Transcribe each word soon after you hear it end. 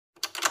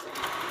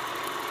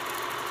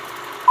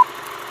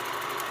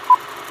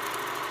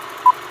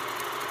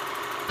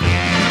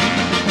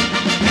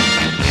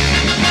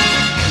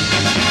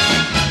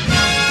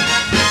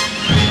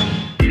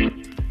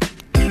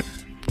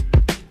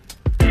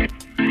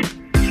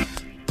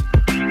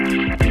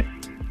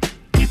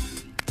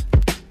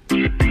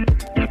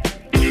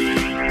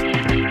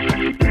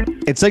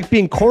It's like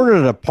being cornered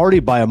at a party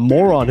by a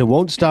moron who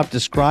won't stop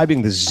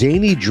describing the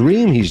zany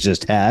dream he's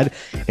just had,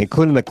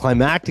 including the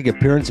climactic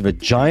appearance of a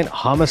giant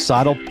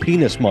homicidal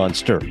penis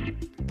monster.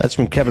 That's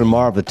from Kevin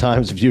Marr of the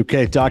Times of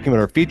UK talking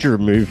about our feature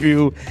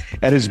review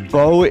and his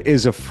Beau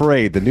is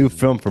Afraid, the new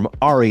film from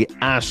Ari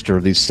Aster,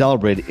 the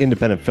celebrated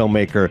independent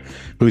filmmaker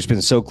who's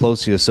been so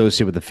closely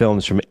associated with the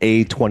films from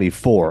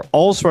A24.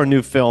 Also, our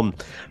new film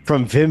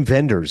from Wim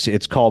Wenders.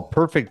 It's called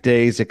Perfect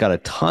Days. It got a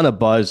ton of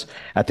buzz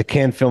at the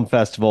Cannes Film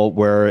Festival,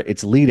 where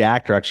its lead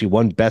actor actually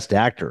won Best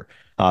Actor.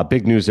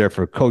 Big news there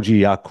for Koji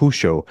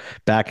Yakusho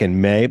back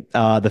in May.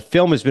 The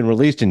film has been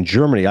released in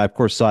Germany. I, of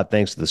course, saw it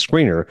thanks to the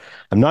screener.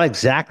 I'm not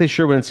exactly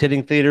sure when it's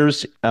hitting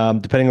theaters,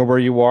 depending on where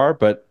you are,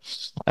 but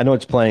I know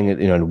it's playing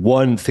in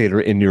one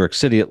theater in New York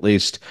City, at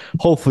least,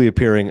 hopefully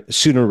appearing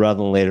sooner rather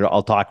than later.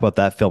 I'll talk about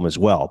that film as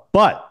well.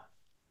 But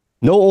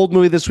no old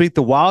movie this week.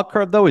 The wild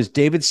card, though, is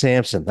David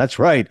Samson. That's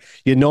right.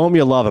 You know him,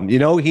 you love him. You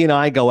know he and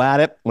I go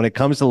at it when it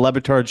comes to the Le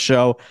Batard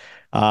show.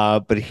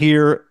 But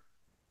here,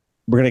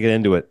 we're going to get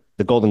into it.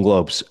 The Golden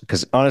Globes,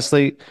 because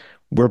honestly,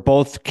 we're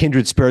both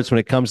kindred spirits when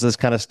it comes to this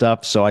kind of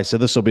stuff. So I said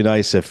this will be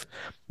nice if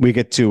we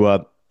get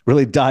to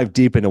really dive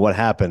deep into what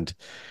happened,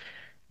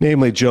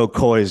 namely Joe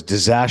Coy's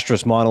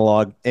disastrous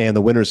monologue and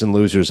the winners and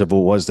losers of what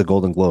was the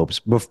Golden Globes.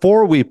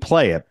 Before we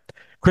play it,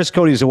 Chris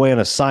Cody's away on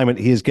assignment.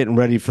 He is getting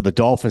ready for the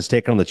Dolphins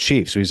taking on the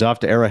Chiefs. So he's off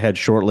to Arrowhead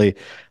shortly.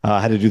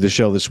 Had to do the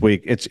show this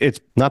week. It's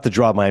not the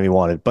draw Miami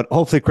wanted, but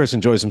hopefully Chris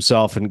enjoys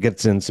himself and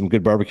gets in some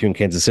good barbecue in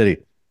Kansas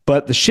City.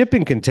 But the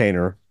shipping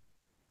container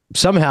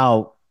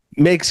somehow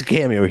makes a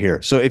cameo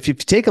here. So if you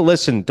take a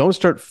listen, don't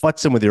start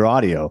futzing with your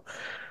audio.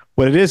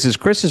 What it is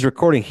Chris is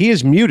recording. He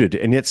is muted,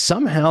 and yet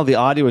somehow the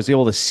audio is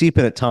able to seep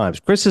in at times.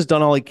 Chris has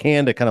done all he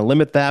can to kind of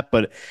limit that,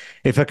 but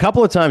if a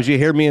couple of times you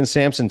hear me and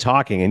Samson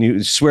talking and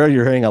you swear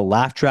you're hearing a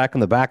laugh track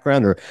in the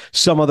background or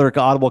some other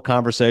audible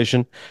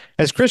conversation,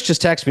 as Chris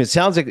just texted me, it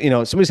sounds like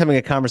somebody's having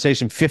a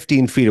conversation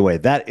 15 feet away.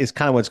 That is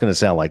kind of what it's going to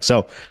sound like.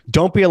 So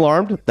don't be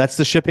alarmed. That's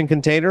the shipping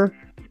container.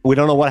 We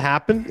don't know what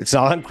happened. It's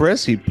not on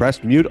Chris. He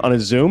pressed mute on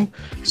his Zoom.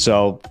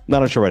 So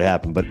not sure what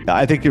happened, but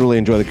I think you really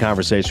enjoy the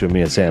conversation with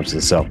me and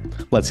Samson. So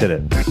let's hit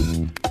it.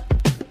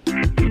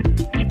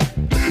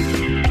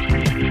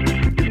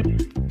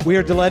 We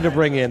are delighted to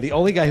bring in the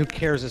only guy who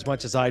cares as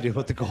much as I do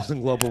about the Golden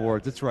Globe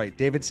Awards. That's right.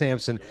 David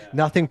Samson,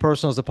 Nothing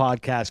Personal as a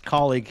podcast,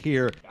 colleague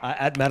here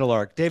at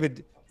Meadowlark.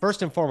 David,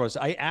 first and foremost,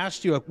 I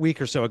asked you a week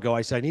or so ago,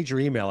 I said, I need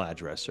your email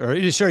address.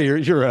 Or sorry,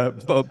 your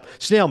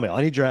snail mail.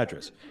 I need your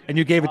address. And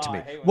you gave it to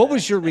me. What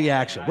was your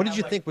reaction? What did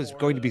you think was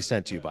going to be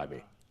sent to you by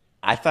me?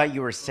 I thought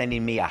you were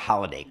sending me a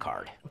holiday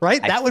card. Right?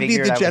 That would be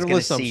the general assumption. I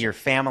was going to see your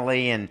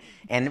family. And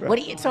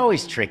right. It's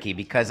always tricky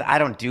because I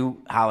don't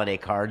do holiday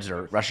cards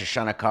or Rosh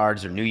Hashanah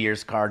cards or New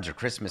Year's cards or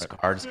Christmas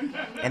cards.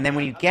 And then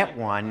when you get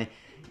one,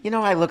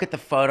 I look at the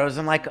photos.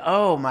 I'm like,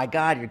 oh, my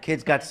God, your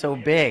kids got so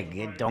big.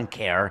 I don't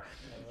care.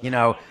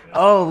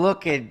 Oh,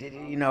 look,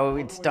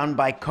 it's done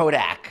by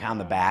Kodak on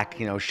the back,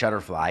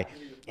 Shutterfly.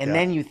 And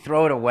then you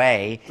throw it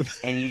away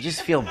and you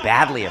just feel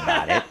badly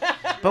about it.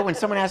 But when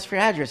someone asks for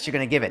your address, you're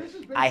going to give it.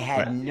 I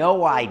had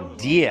no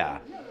idea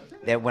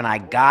that when I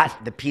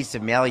got the piece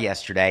of mail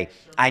yesterday,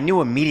 I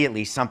knew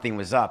immediately something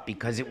was up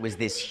because it was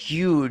this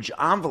huge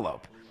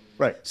envelope.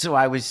 Right. So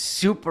I was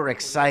super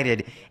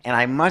excited. And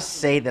I must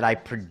say that I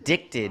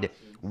predicted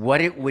what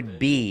it would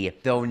be,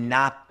 though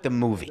not the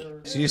movie.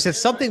 So you said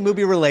something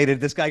movie related.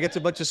 This guy gets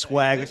a bunch of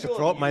swag. I should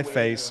throw it in my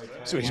face.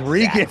 So he's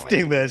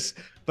re-gifting this.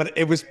 But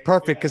it was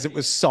perfect because it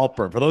was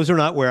Saltburn. For those who are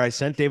not aware, I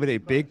sent David a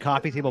big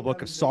coffee table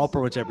book of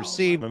Saltburn, which I've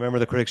received. I remember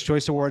the Critics'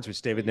 Choice Awards,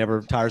 which David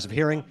never tires of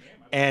hearing.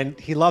 And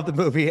he loved the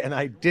movie, and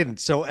I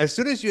didn't. So as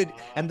soon as you had,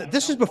 and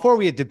this was before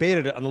we had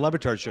debated it on the Le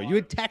Batard show, you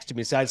had texted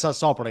me, said, I saw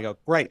Saltburn. I go,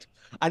 great.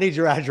 I need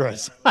your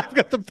address. I've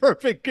got the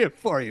perfect gift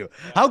for you.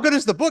 How good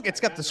is the book? It's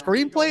got the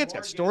screenplay. It's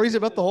got stories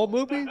about the whole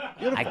movie.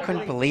 Beautiful. I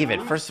couldn't believe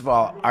it. First of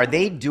all, are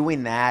they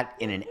doing that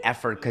in an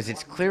effort? Because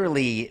it's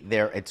clearly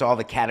there. It's all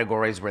the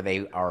categories where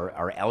they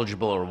are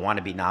eligible or want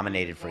to be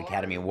nominated for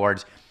Academy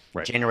Awards.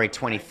 Right. January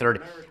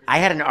 23rd. I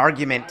had an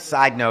argument,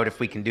 side note, if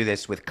we can do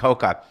this, with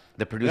Coca,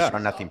 the producer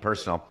on Nothing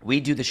Personal. We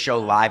do the show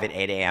live at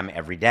 8 a.m.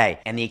 every day.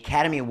 And the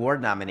Academy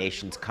Award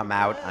nominations come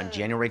out on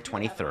January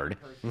 23rd.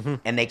 Mm-hmm.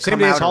 And they Same come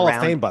day out as Hall around,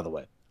 of Fame, by the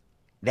way.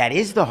 That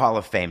is the Hall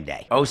of Fame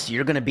day. Oh, so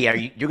you're going to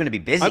be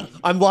busy.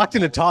 I'm locked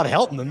into Todd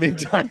Helton in the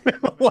meantime.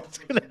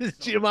 Is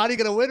Giamatti going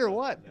to win or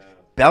what?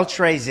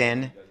 Beltre's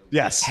in.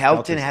 Yes.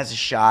 Helton has a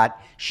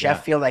shot.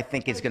 Sheffield, I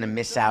think, is going to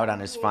miss out on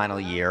his final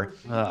year.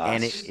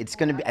 And it's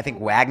going to be, I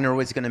think Wagner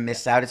was going to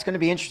miss out. It's going to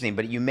be interesting,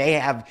 but you may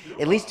have,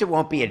 at least it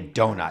won't be a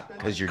donut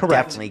because you're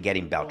definitely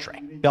getting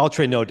Beltre.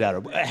 Beltre, no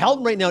doubt.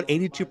 Helton right now at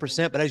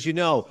 82%, but as you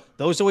know,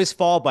 those always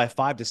fall by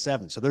 5 to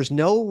 7. So it's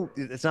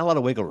not a lot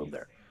of wiggle room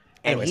there.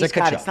 Anyways,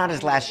 and it's not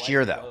his last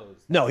year, though.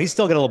 No, he's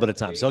still got a little bit of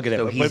time, so he'll get it.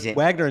 So but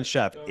Wagner and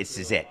Sheff. This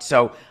is it.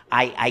 So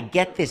I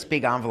get this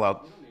big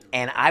envelope.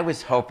 And I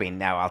was hoping,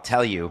 now I'll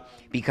tell you,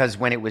 because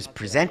when it was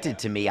presented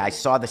to me, I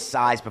saw the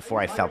size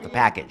before I felt the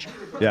package.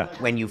 Yeah.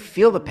 When you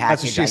feel the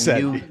That's what package, she I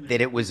said. knew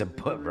that it was a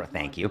book.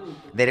 Thank you.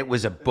 That it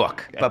was a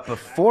book. But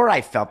before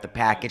I felt the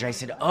package, I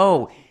said,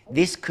 oh,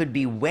 this could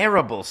be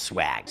wearable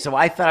swag. So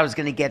I thought I was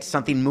going to get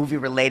something movie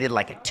related,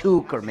 like a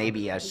toque or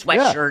maybe a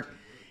sweatshirt.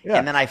 Yeah.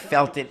 And then I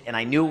felt it, and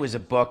I knew it was a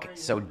book,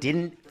 so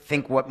didn't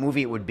think what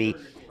movie it would be.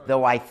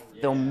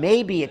 Though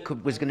maybe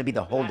it was going to be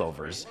The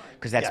Holdovers,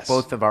 because that's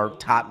both of our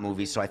top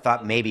movies. So I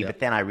thought maybe, but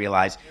then I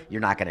realized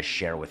you're not going to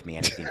share with me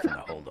anything from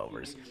The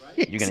Holdovers.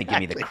 You're going to give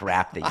me the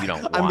crap that you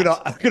don't want.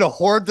 I'm gonna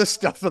hoard the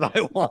stuff that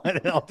I want,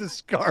 and I'll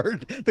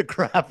discard the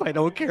crap I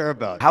don't care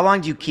about. How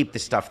long do you keep the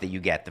stuff that you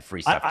get, the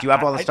free stuff? Do you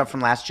have all the stuff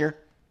from last year?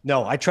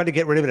 No, I try to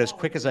get rid of it as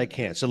quick as I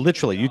can. So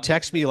literally, you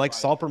text me, you like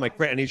Salper, I'm like,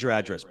 great, I need your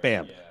address.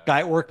 Bam. Guy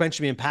at work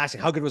mentioned me in passing.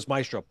 How good was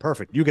Maestro?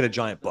 Perfect. You get a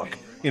giant book.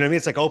 You know what I mean?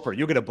 It's like Oprah.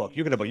 You get a book.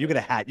 You get a book. You get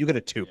a hat. You get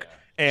a toque.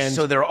 And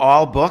so they're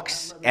all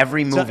books?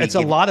 Every movie? It's a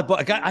lot of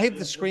books. I have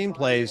the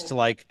screenplays to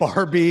like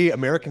Barbie,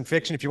 American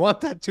Fiction. If you want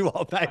that too,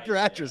 I'll back your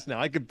address now.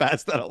 I can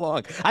pass that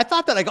along. I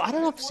thought that. I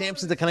don't know if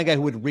Samson's the kind of guy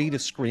who would read a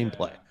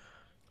screenplay.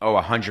 Oh,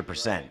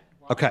 100%.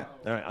 Okay.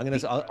 All right.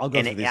 I'll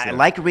go through these. I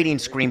like reading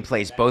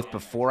screenplays both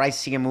before I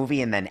see a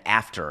movie and then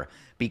after,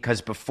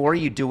 because before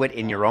you do it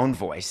in your own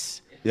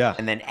voice,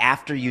 and then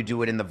after you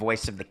do it in the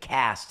voice of the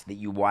cast that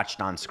you watched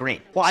on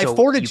screen. Well, I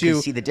forwarded you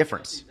can see the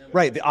difference.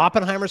 Right, the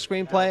Oppenheimer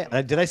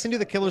screenplay. Did I send you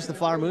the Killers of the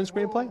Flower Moon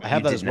screenplay? I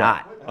have that as well.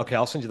 Not. Okay,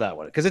 I'll send you that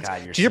one because it's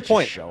God, you're to your such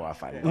point. A show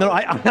off.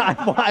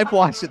 I've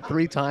watched it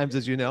 3 times,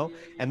 as you know,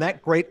 and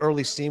that great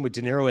early scene with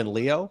De Niro and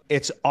Leo.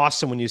 It's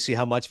awesome when you see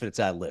how much of it's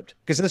ad libbed.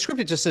 Because in the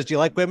script it just says, "Do you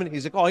like women?"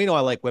 He's like, "Oh, I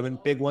like women,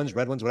 big ones,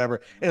 red ones,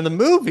 whatever." And in the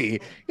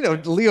movie,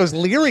 Leo's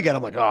leering at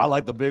him like, "Oh, I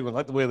like the big one, I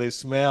like the way they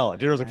smell." And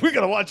De Niro's like, "We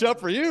gotta watch out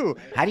for you."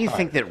 How do you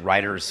think that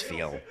writers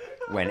feel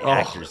when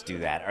actors do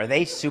that? Are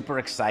they super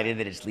excited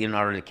that it's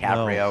Leonardo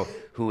DiCaprio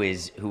who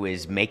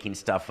is making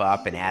stuff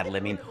up and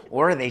ad-libbing?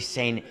 Or are they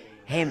saying,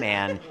 hey,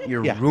 man,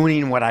 you're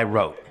ruining what I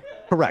wrote?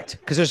 Correct.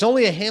 Because there's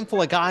only a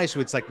handful of guys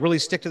who it's like really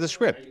stick to the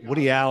script.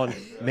 Woody Allen,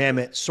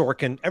 Mamet,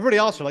 Sorkin. Everybody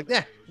else are like,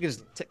 you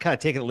just kind of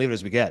take it and leave it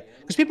as we get.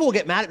 Because people will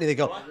get mad at me. They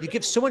go, you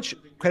give so much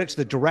credit to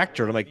the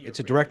director. And I'm like, it's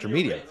a director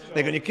medium.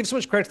 They go, you give so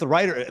much credit to the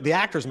writer, the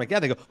actors. I'm like, yeah.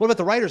 They go, what about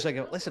the writers? I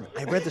go, listen,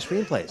 I read the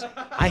screenplays.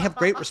 I have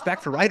great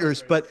respect for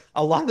writers, but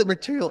a lot of the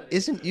material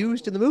isn't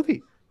used in the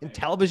movie. In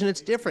television,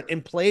 it's different.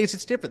 In plays,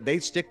 it's different. They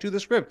stick to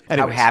the script.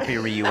 Anyways. How happy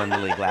were you when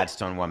Lily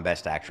Gladstone won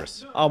Best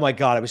Actress? Oh, my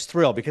God. I was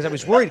thrilled because I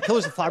was worried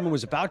Killers of the Flower Moon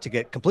was about to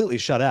get completely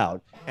shut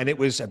out. And it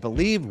was, I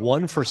believe,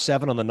 1 for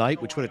 7 on the night,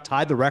 which would have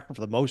tied the record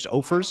for the most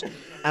offers.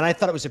 And I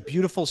thought it was a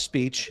beautiful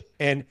speech.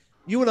 And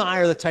you and I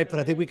are the type that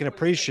I think we can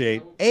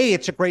appreciate. A,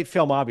 it's a great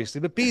film,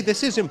 obviously, but B,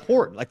 this is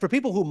important. Like for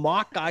people who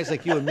mock guys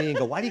like you and me and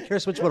go, why do you care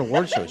so much about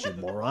award shows, you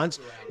morons?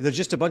 They're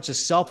just a bunch of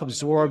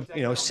self-absorbed,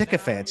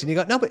 sycophants. And you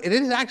go, no, but it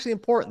is actually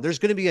important. There's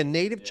going to be a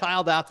native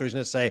child out there who's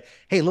going to say,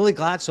 hey, Lily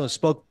Gladstone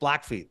spoke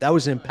Blackfeet. That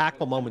was an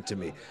impactful moment to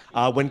me.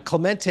 When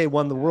Clemente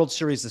won the World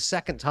Series the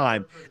second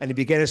time and he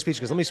began his speech,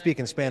 he goes, let me speak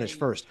in Spanish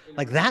first.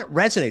 Like that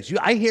resonates.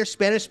 I hear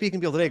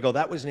Spanish-speaking people today go,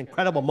 that was an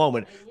incredible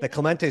moment that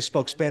Clemente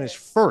spoke Spanish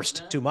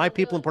first to my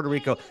people in Puerto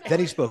Rico. Then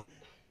he spoke.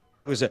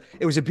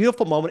 It was a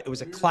beautiful moment. It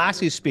was a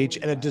classy speech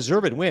and a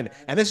deserved win.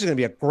 And this is going to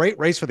be a great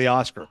race for the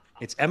Oscar.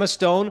 It's Emma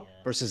Stone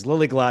versus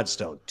Lily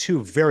Gladstone,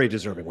 2 very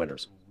deserving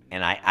winners.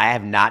 And I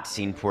have not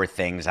seen Poor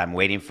Things. I'm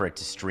waiting for it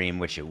to stream,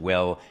 which it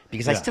will,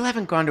 because I still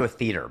haven't gone to a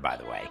theater, by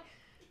the way.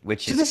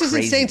 Which is this is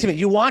crazy insane to me.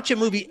 You watch a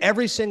movie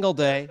every single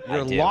day.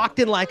 You're locked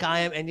in like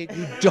I am, and yet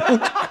you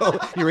don't go.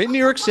 You're in New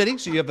York City,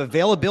 so you have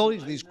availability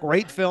to these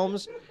great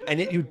films, and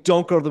yet you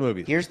don't go to the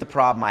movies. Here's the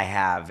problem I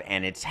have,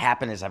 and it's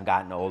happened as I've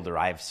gotten older.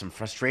 I have some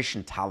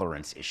frustration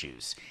tolerance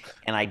issues,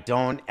 and I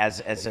don't,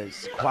 as a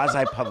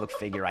quasi-public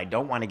figure, I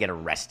don't want to get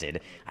arrested.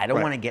 I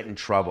don't want to get in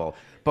trouble.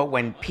 But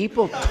when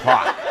people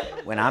talk,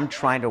 when I'm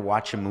trying to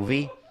watch a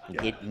movie,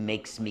 it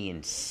makes me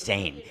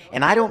insane.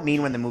 And I don't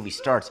mean when the movie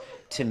starts.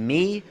 To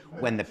me,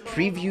 when the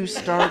previews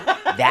start,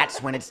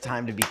 that's when it's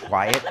time to be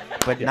quiet.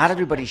 But not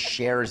everybody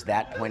shares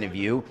that point of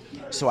view.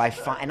 So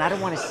and I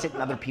don't want to sit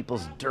in other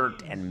people's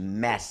dirt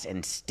and mess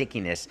and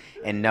stickiness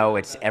and know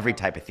it's every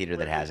type of theater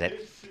that has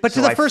it. But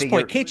to the first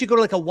point, can't you go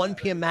to like a 1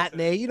 p.m.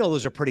 matinee?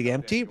 Those are pretty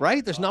empty,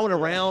 right? There's no one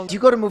around. Do you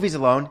go to movies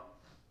alone?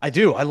 I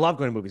do. I love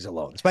going to movies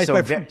alone.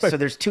 So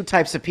there's 2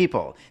 types of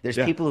people. There's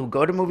people who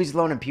go to movies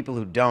alone and people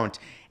who don't.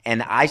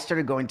 And I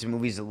started going to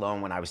movies alone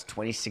when I was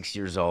 26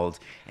 years old,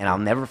 and I'll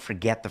never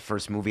forget the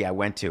first movie I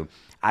went to.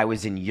 I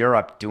was in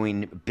Europe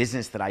doing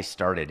business that I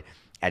started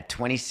at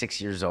 26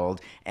 years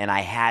old, and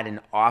I had an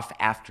off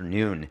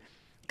afternoon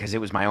because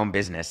it was my own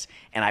business,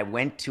 and I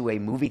went to a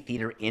movie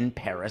theater in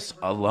Paris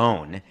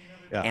alone,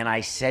 and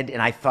I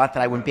thought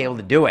that I wouldn't be able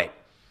to do it.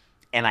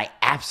 And I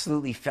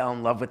absolutely fell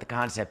in love with the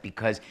concept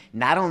because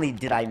not only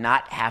did I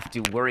not have to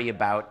worry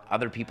about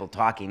other people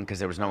talking because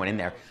there was no one in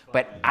there,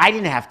 but I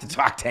didn't have to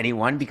talk to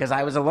anyone because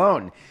I was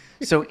alone.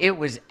 So it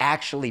was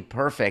actually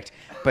perfect.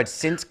 But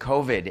since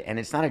COVID, and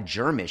it's not a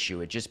germ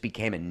issue, it just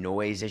became a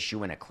noise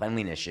issue and a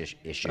cleanliness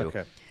issue.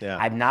 Okay, yeah.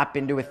 I've not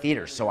been to a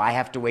theater, so I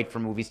have to wait for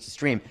movies to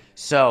stream.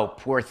 So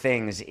Poor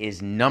Things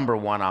is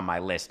 #1 on my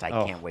list. I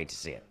can't wait to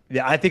see it.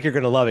 Yeah, I think you're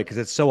going to love it because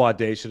it's so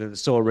audacious and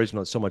it's so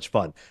original. It's so much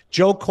fun.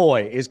 Joe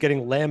Coy is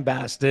getting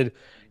lambasted.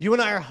 You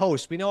and I are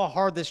hosts. We know how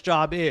hard this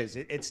job is.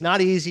 It's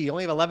not easy. You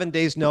only have 11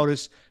 days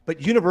notice,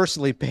 but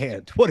universally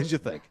banned. What did you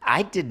think?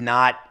 I did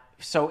not.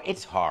 So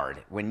it's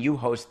hard when you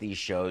host these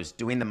shows,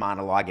 doing the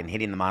monologue and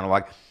hitting the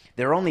monologue.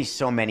 There are only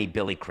so many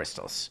Billy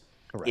Crystals.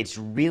 Correct. It's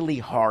really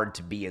hard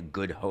to be a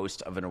good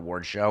host of an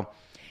award show.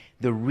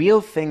 The real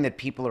thing that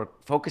people are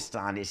focused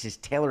on is his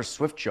Taylor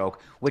Swift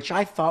joke, which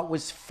I thought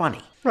was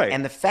funny. Right.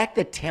 And the fact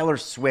that Taylor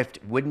Swift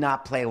would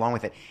not play along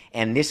with it,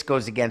 and this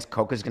goes against,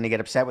 Coca's going to get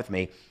upset with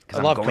me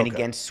because I'm going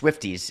against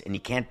Swifties, and you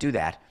can't do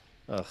that.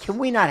 Ugh. Can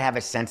we not have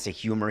a sense of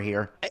humor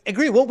here? I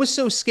agree. What was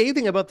so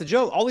scathing about the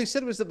joke? All he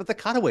said was about the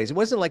cutaways. It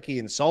wasn't like he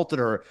insulted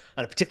her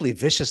on a particularly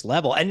vicious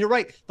level. And you're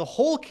right. The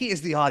whole key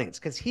is the audience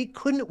because he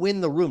couldn't win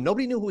the room.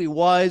 Nobody knew who he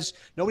was.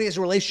 Nobody has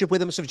a relationship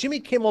with him. So if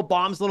Jimmy Kimmel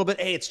bombs a little bit,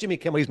 hey, it's Jimmy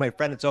Kimmel. He's my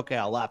friend. It's okay.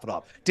 I'll laugh it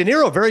off. De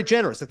Niro, very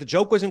generous. Like the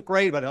joke wasn't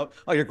great, but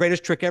oh, your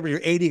greatest trick ever.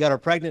 You're 80, got her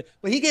pregnant.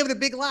 But he gave it a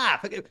big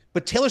laugh.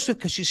 But Taylor Swift,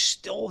 because she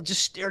still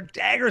just stared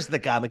daggers at the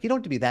guy. I'm like, you don't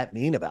have to be that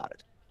mean about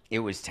it. It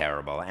was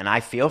terrible. And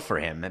I feel for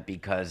him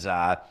because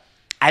I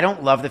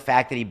don't love the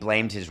fact that he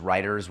blamed his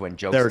writers when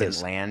jokes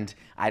didn't land.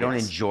 I don't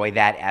enjoy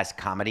that as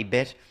comedy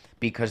bit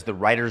because the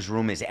writer's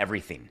room is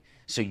everything.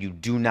 So you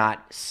do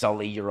not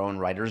sully your own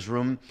writer's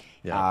room.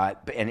 Yeah.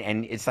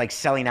 And it's like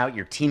selling out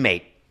your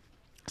teammate.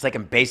 It's like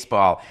in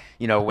baseball,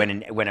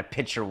 when a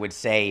pitcher would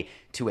say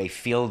to a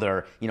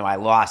fielder, I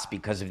lost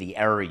because of the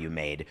error you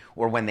made.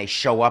 Or when they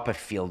show up a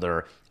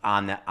fielder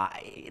on the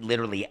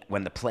literally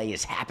when the play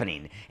is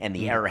happening and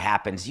the error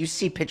happens. You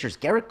see pitchers.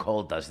 Garrett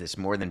Cole does this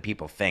more than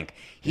people think.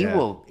 He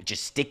will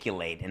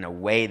gesticulate in a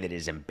way that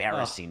is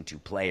embarrassing to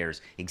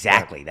players.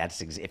 Exactly.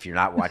 That's if you're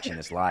not watching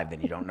this live,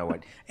 then you don't know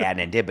what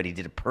Adnan did. But he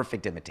did a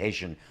perfect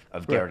imitation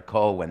of Garrett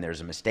Cole when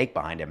there's a mistake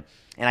behind him.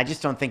 And I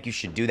just don't think you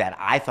should do that.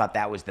 I thought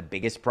that was the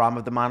biggest problem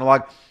of the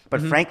monologue.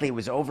 But frankly, it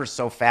was over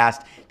so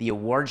fast. The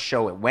award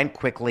show, it went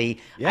quickly.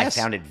 Yes.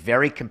 I found it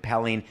very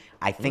compelling.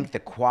 I think the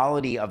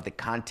quality of the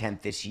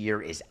content this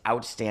year is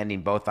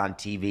outstanding, both on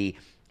TV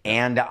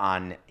and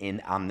on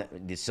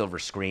the silver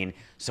screen.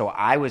 So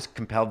I was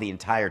compelled the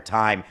entire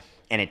time,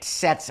 and it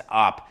sets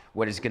up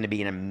what is going to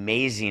be an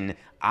amazing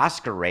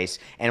Oscar race.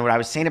 And what I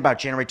was saying about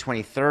January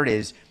 23rd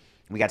is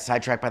we got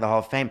sidetracked by the Hall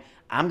of Fame.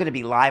 I'm going to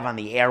be live on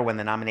the air when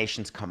the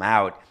nominations come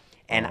out.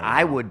 And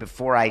I would,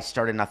 before I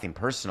started Nothing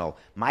Personal,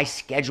 my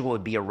schedule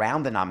would be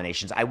around the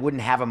nominations. I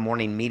wouldn't have a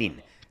morning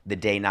meeting the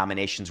day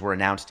nominations were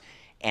announced.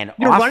 And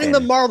you're running the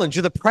Marlins.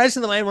 You're the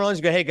president of the Miami Marlins.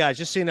 You go, hey, guys,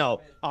 just so you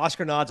know,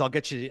 Oscar nods, I'll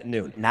get you at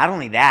noon. Not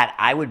only that,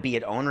 I would be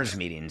at owners'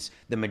 meetings.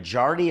 The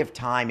majority of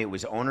time, it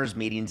was owners'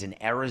 meetings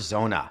in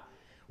Arizona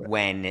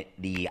when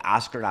the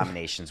Oscar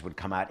nominations would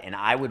come out. And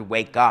I would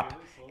wake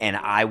up, and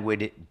I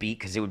would be,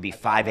 because it would be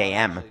 5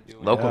 a.m.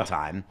 local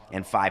time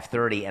and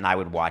 5:30, and I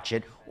would watch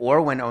it.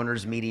 Or when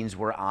owners' meetings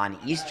were on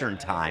Eastern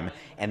time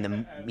and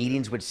the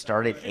meetings would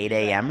start at 8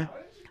 a.m.,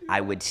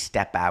 I would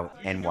step out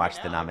and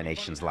watch the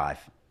nominations live.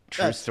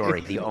 True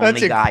story. The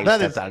only guy who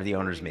stepped out of the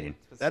owners' meeting.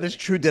 That is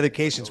true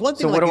dedication. One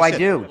thing, so what do I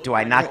do? Do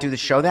I not do the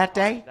show that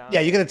day?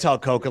 Yeah, you're going to tell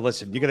Coca,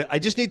 listen, I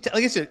just need to,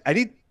 like I said, I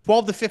need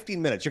 12 to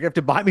 15 minutes. You're going to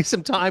have to buy me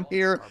some time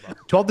here.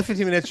 12 to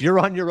 15 minutes. You're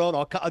on your own.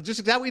 I'll just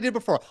exactly what we did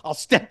before. I'll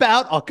step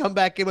out. I'll come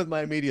back in with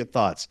my immediate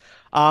thoughts.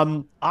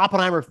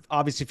 Oppenheimer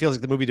obviously feels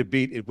like the movie to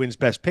beat. It wins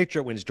Best Picture.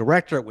 It wins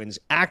Director. It wins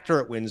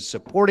Actor. It wins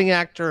Supporting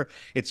Actor.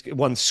 It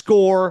won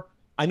Score.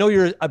 I know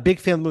you're a big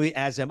fan of the movie,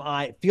 as am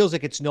I. It feels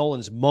like it's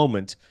Nolan's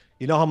moment.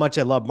 You know how much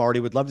I love Marty.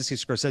 Would love to see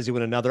Scorsese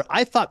win another.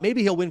 I thought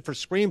maybe he'll win for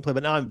screenplay,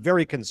 but now I'm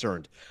very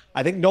concerned.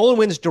 I think Nolan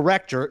wins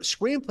director.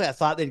 Screenplay, I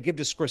thought they'd give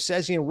to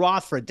Scorsese and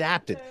Roth for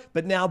adapted.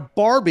 But now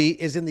Barbie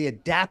is in the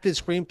adapted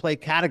screenplay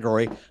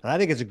category, and I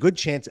think it's a good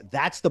chance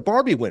that's the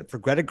Barbie win for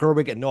Greta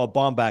Gerwig and Noah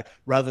Baumbach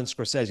rather than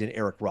Scorsese and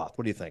Eric Roth.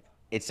 What do you think?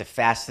 It's a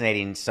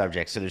fascinating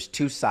subject. So there's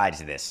two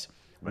sides of this.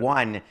 Right.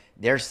 One,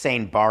 they're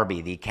saying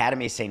Barbie. The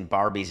Academy is saying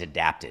Barbie's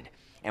adapted.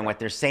 And what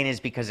they're saying is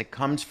because it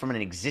comes from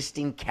an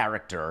existing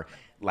character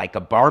like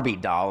a Barbie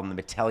doll in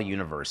the Mattel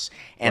universe.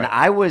 And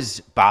I was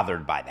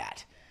bothered by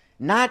that.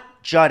 Not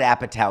Judd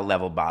Apatow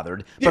level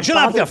bothered. Yeah, but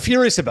Judd Apatow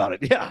furious about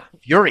it. Yeah.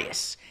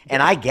 Furious.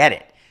 And I get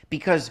it.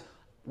 Because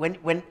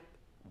when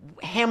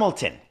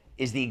Hamilton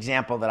is the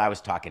example that I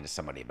was talking to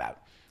somebody about.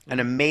 An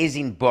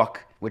amazing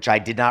book, which I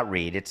did not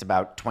read. It's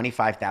about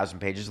 25,000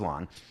 pages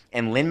long.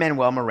 And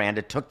Lin-Manuel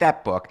Miranda took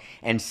that book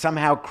and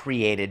somehow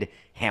created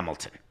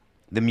Hamilton,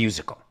 the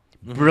musical.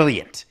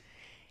 Brilliant.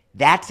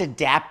 That's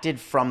adapted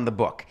from the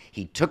book.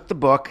 He took the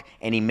book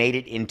and he made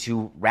it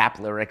into rap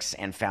lyrics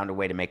and found a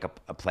way to make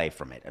a play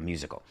from it, a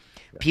musical.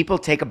 Yeah. People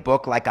take a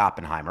book like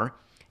Oppenheimer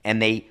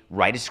and they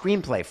write a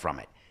screenplay from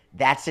it.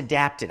 That's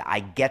adapted.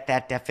 I get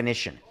that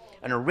definition.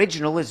 An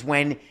original is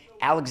when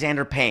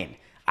Alexander Payne,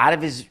 out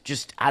of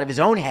his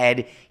own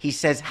head, he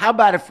says, "How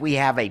about if we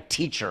have a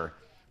teacher?"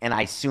 And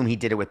I assume he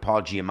did it with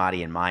Paul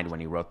Giamatti in mind when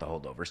he wrote The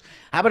Holdovers.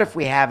 How about if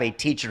we have a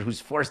teacher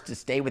who's forced to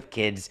stay with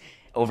kids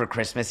over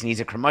Christmas, and he's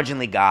a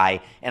curmudgeonly guy,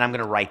 and I'm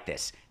going to write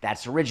this.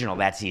 That's original.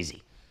 That's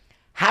easy.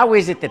 How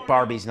is it that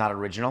Barbie's not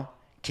original?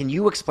 Can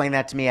you explain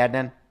that to me,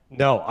 Adnan?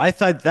 No, I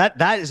thought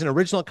that is an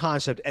original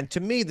concept. And to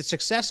me, the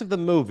success of the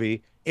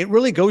movie, it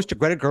really goes to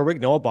Greta Gerwig,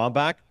 Noah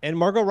Baumbach, and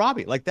Margot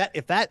Robbie. Like that,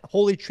 if that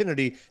holy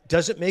trinity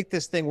doesn't make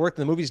this thing work,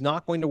 then the movie's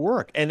not going to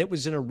work. And it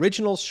was an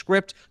original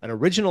script, an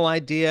original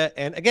idea.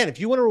 And again, if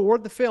you want to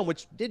reward the film,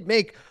 which did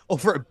make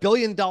over $1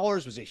 billion,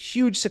 was a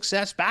huge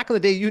success back in the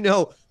day,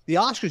 the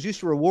Oscars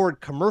used to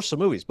reward commercial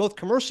movies. Both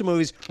commercial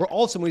movies were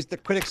also movies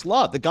that critics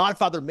loved. The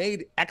Godfather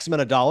made X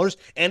amount of dollars,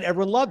 and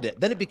everyone loved it.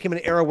 Then it became an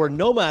era where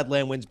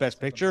Nomadland wins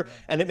Best Picture,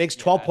 and it makes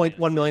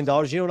 $12.1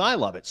 million. You and I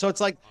love it. So it's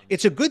like,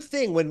 it's a good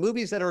thing when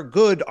movies that are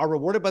good are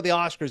rewarded by the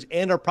Oscars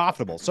and are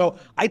profitable. So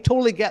I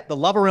totally get the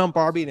love around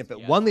Barbie, and if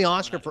it won the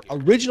Oscar for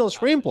original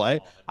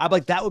screenplay, I'm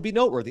like, that would be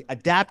noteworthy.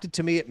 Adapted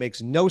to me, it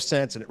makes no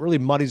sense, and it really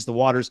muddies the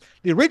waters.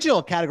 The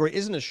original category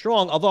isn't as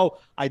strong, although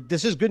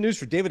this is good news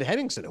for David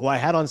Henningsen, who I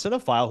had on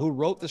Cinephile, who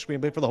wrote the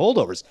screenplay for The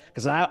Holdovers,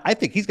 because I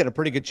think he's got a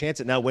pretty good chance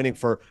at now winning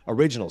for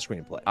original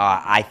screenplay.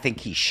 I think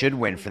he should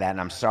win for that,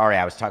 and I'm sorry,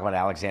 I was talking about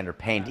Alexander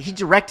Payne. He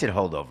directed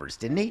Holdovers,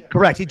 didn't he?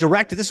 Correct. He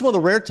directed. This is one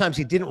of the rare times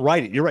he didn't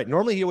write it. You're right.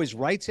 Normally he always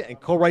writes it and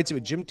co-writes it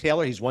with Jim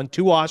Taylor. He's won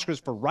 2 Oscars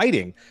for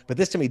writing, but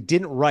this time he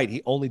didn't write.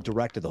 He only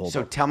directed The Holdovers.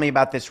 So tell me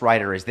about this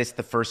writer. Is this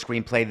the first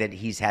screenplay that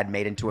he's had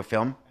made into a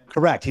film?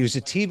 Correct. He was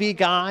a TV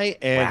guy,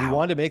 and he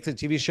wanted to make the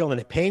TV show. And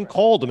then Payne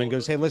called him and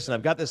goes, "Hey, listen,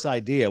 I've got this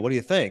idea. What do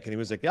you think?" And he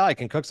was like, "Yeah, I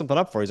can cook something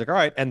up for you." He's like, "All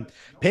right." And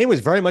Payne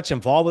was very much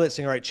involved with it,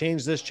 saying, "All right,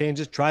 change this,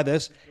 try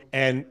this."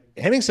 And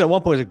Henningsen at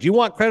one point was like, "Do you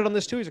want credit on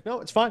this too?" He's like, "No,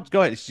 it's fine.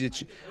 Go ahead.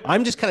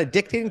 I'm just kind of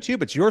dictating to you,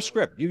 but it's your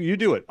script. You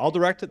do it. I'll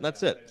direct it, and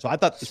that's it." So I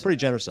thought it was pretty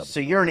generous of him. So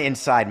you're an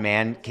inside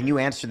man. Can you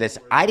answer this?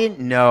 I didn't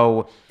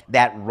know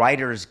that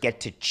writers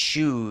get to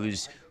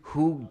choose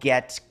who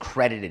gets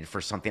credited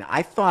for something.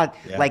 I thought,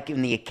 like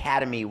in the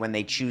Academy, when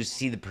they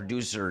see the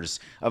producers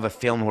of a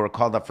film who are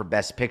called up for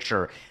Best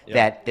Picture,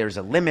 that there's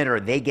a limit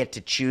or they get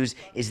to choose.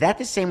 Is that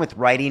the same with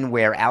writing,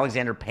 where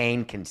Alexander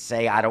Payne can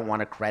say, "I don't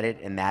want a credit,"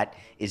 and that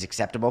is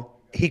acceptable?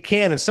 He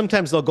can, and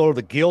sometimes they'll go to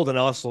the guild and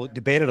also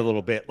debate it a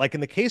little bit. Like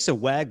in the case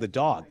of Wag the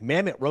Dog,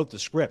 Mamet wrote the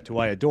script, who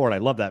I adore, and I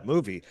love that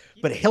movie.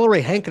 But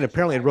Hilary Henkin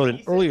apparently had wrote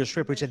an earlier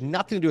script which had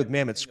nothing to do with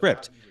Mamet's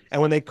script. And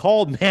when they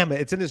called Mamet,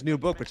 it's in his new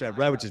book, which I've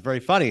read, which is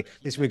very funny.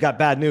 They said, "We got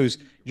bad news.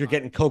 You're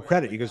getting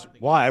co-credit." He goes,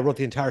 "Why? I wrote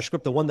the entire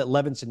script, the one that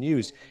Levinson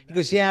used." He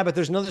goes, "Yeah, but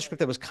there's another script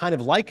that was kind of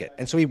like it."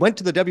 And so he went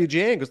to the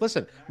WGA and goes,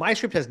 "Listen, my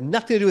script has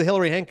nothing to do with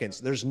Hilary Henkin's.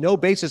 There's no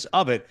basis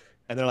of it."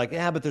 And they're like,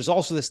 "Yeah, but there's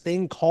also this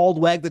thing called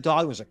Wag the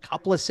Dog. There's a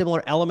couple of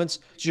similar elements,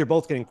 so you're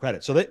both getting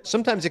credit." So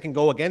sometimes it can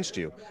go against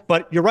you.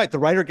 But you're right. The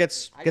writer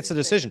gets the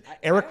decision.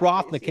 Eric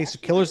Roth, in the case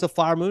of Killers of the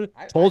Flower Moon,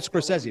 told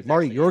Scorsese,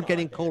 "Marty, you're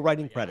getting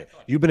co-writing credit.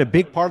 You've been a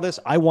big part of this.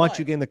 I want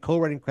you getting the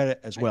co-writing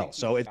credit as well."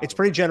 So it's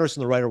pretty generous,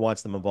 and the writer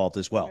wants them involved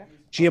as well.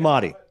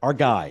 Giamatti, our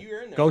guy,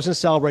 goes and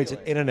celebrates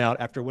it In and Out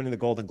after winning the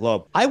Golden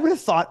Globe. I would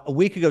have thought a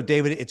week ago,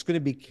 David, it's going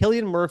to be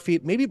Cillian Murphy,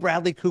 maybe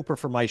Bradley Cooper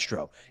for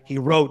Maestro. He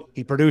wrote,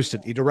 he produced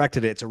it, he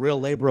directed it. It's a real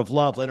labor of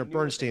love. Leonard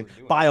Bernstein,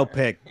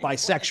 biopic,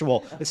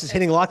 bisexual. This is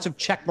hitting lots of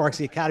check marks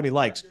the Academy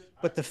likes.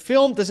 But the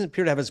film doesn't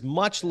appear to have as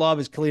much love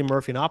as Cillian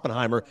Murphy and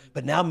Oppenheimer.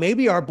 But now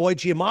maybe our boy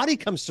Giamatti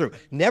comes through.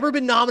 Never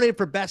been nominated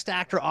for Best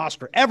Actor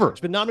Oscar, ever. He's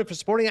been nominated for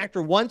Supporting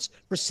Actor once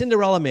for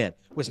Cinderella Man.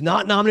 Was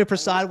not nominated for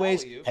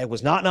Sideways. And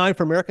was not nominated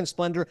for American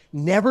Splendor.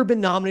 Never been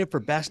nominated for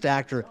Best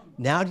Actor.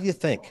 Now do you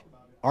think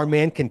our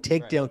man can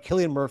take down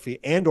Cillian Murphy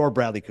and or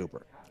Bradley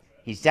Cooper?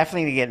 He's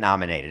definitely going to get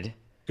nominated.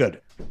 Good.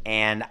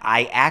 And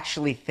I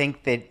actually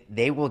think that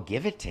they will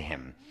give it to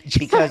him.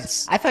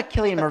 Because I thought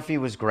Cillian Murphy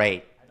was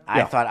great.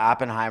 I thought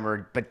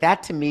Oppenheimer, but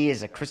that to me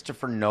is a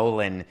Christopher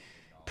Nolan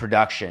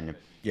production.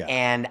 Yeah.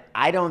 And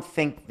I don't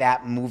think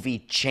that movie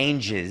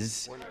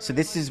changes. So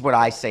this is what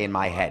I say in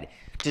my head.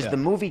 Does the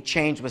movie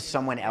change with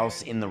someone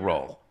else in the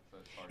role?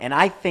 And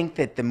I think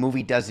that the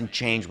movie doesn't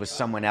change with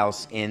someone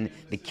else in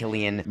the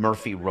Cillian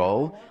Murphy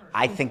role.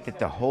 I think that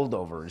The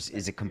Holdovers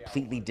is a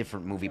completely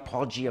different movie.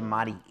 Paul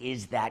Giamatti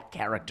is that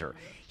character.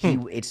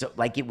 It's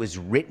like it was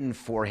written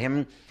for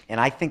him,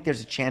 and I think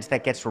there's a chance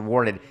that gets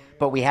rewarded.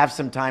 But we have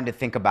some time to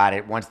think about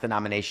it once the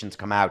nominations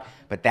come out.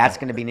 But that's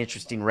going to be an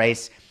interesting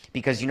race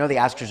because, the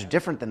Oscars are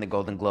different than the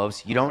Golden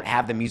Globes. You don't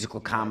have the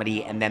musical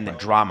comedy and then the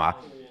drama.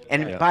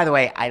 And by the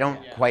way, I don't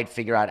quite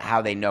figure out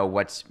how they know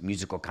what's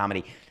musical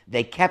comedy.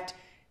 They kept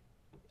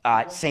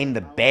saying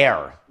The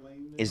Bear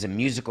is a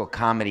musical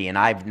comedy, and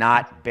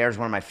Bear's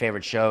one of my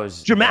favorite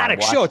shows.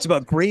 Dramatic show. It's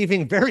about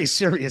grieving, very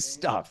serious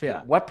stuff.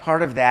 Yeah. What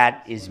part of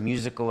that is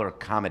musical or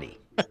comedy?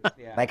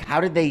 Like,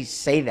 how did they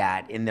say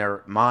that in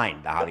their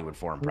mind, the Hollywood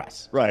Foreign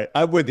Press? Right.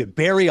 I'm with you.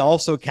 Barry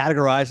also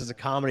categorized as a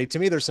comedy. To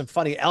me, there's some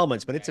funny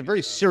elements, but it's a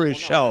very serious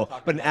show,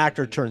 but an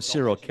actor turned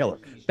serial killer.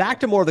 back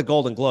to more of the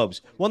Golden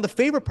Globes. One of the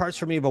favorite parts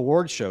for me of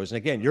award shows, and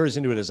again, you're as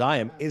into it as I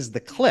am, is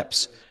the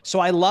clips. So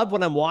I love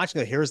when I'm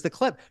watching it. Here's the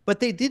clip. But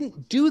they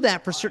didn't do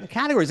that for certain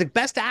categories. Like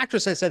Best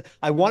Actress, I said,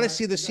 I want to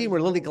see the scene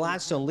where Lily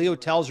Gladstone, Leo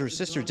tells her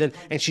sister did,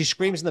 and she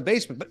screams in the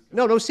basement. But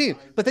no scene.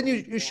 But then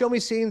you show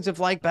me scenes of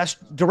like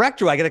Best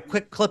Director. I get a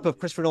quick clip of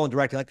Christopher Nolan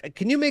directing. Like,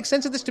 can you make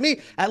sense of this to me?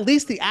 At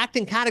least the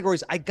acting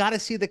categories, I got to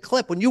see the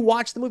clip. When you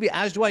watch the movie,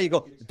 as do I, you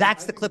go,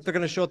 that's the clip they're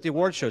going to show at the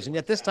award shows. And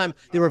yet this time,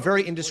 they were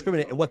very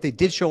indiscriminate in what they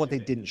did show and what they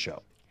didn't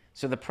show.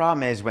 So the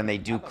problem is when they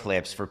do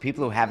clips, for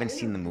people who haven't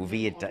seen the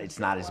movie, it's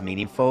not as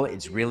meaningful.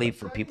 It's really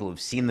for people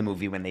who've seen the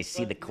movie, when they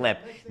see the clip,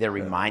 they're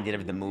reminded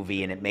of the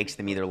movie, and it makes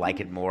them either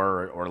like it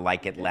more or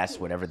like it less,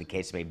 whatever the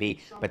case may be.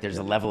 But there's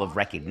a level of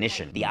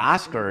recognition. The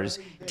Oscars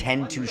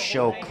tend to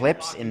show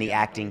clips in the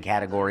acting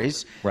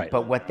categories, right.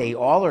 But what they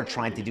all are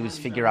trying to do is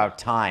figure out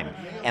time.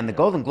 And the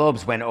Golden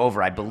Globes went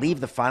over. I believe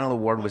the final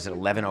award was at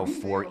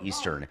 11:04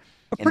 Eastern.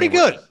 Pretty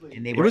good.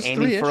 And they were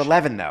aiming for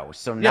 11, though.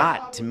 So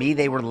to me,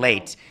 they were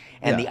late.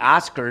 And the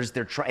Oscars,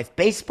 if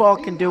baseball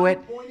can do it,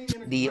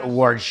 the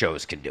award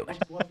shows can do it.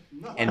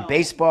 And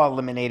baseball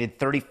eliminated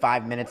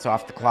 35 minutes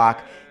off the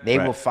clock. They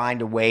will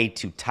find a way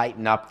to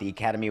tighten up the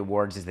Academy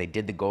Awards as they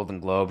did the Golden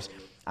Globes.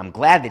 I'm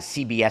glad that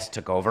CBS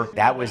took over.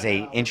 That was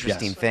an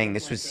interesting thing.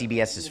 This was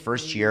CBS's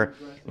first year.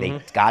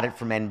 They got it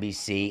from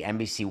NBC.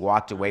 NBC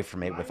walked away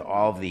from it with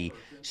all the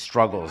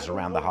struggles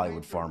around the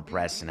Hollywood Foreign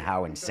Press and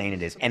how insane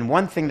it is. And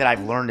one thing that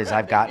I've learned as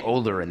I've got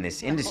older in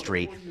this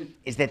industry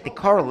is that the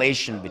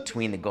correlation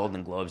between the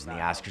Golden Globes and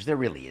the Oscars, there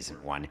really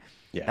isn't one.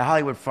 Yeah. The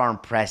Hollywood Foreign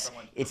Press,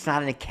 it's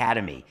not an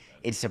academy.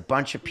 It's a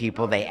bunch of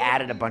people. They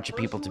added a bunch of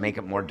people to make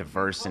it more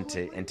diverse and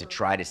to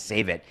try to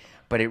save it.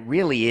 But it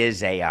really is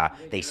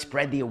they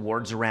spread the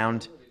awards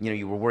around.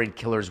 You were worried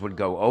Killers would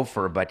go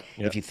over, but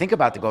if you think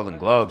about the Golden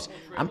Globes,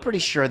 I'm pretty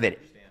sure that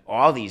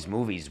all these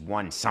movies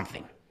won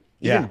something.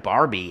 Even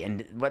Barbie,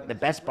 and what the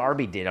best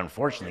Barbie did,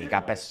 unfortunately, it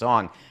got best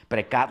song, but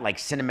it got like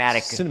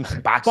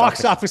cinematic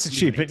box office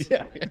achievement.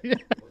 Yeah.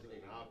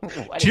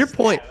 To your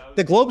point,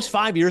 the Globes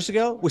 5 years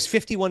ago was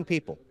 51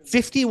 people,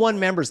 51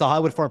 members of the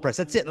Hollywood Foreign Press.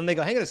 That's it. And they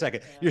go, hang on a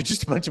second, you're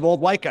just a bunch of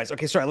old white guys.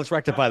 Okay, sorry, let's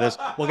rectify this.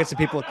 We'll get some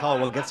people of color.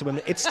 We'll get some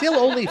women. It's still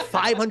only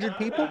 500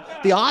 people.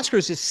 The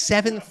Oscars is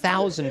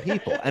 7,000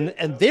 people. And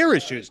their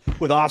issues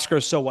with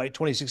Oscars So White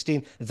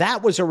 2016,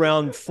 that was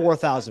around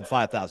 4,000,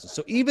 5,000.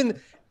 So even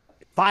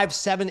 5,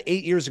 7,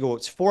 8 years ago,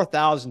 it's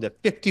 4,000 to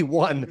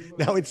 51.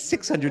 Now it's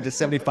 600 to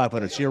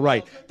 7,500. So you're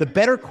right. The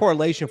better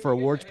correlation for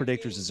awards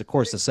predictors is, of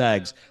course, the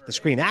SAGs, the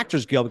Screen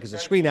Actors Guild, because the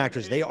Screen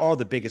Actors, they are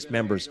the biggest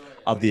members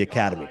of the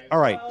Academy. All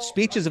right,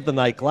 speeches of the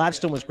night.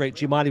 Gladstone was great.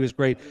 Giamatti was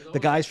great. The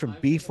guys from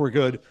Beef were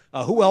good.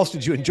 Who else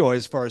did you enjoy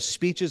as far as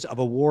speeches of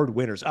award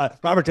winners?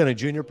 Robert Downey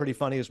Jr., pretty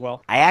funny as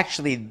well.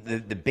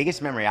 The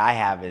biggest memory I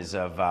have is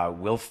of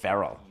Will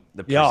Ferrell,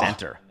 the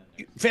presenter.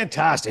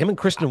 Fantastic. Him and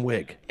Kristen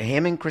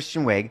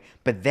Wiig.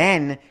 But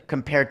then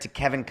compared to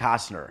Kevin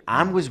Costner,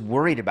 I was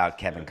worried about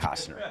Kevin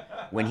Costner.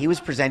 When he was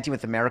presenting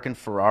with American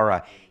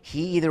Ferrara,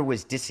 he either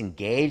was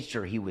disengaged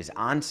or he was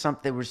on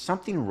something. There was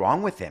something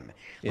wrong with him.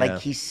 Yeah. Like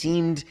he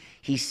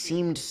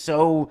seemed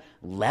so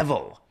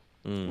level.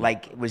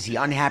 Like, was he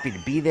unhappy to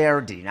be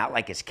there? Did he not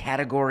like his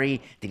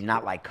category? Did he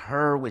not like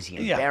her? Was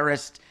he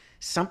embarrassed?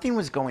 Something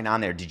was going on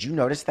there. Did you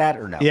notice that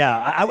or no?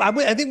 Yeah,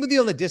 I think with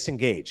you on the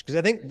disengaged, because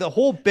I think the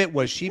whole bit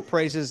was she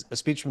praises a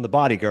speech from The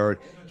Bodyguard.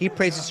 He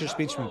praises her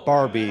speech from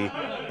Barbie.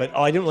 But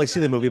I didn't really see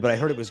the movie, but I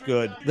heard it was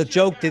good. The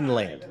joke didn't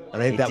land.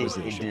 And I think that was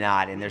the issue. It did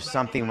not. And there's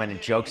something when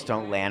jokes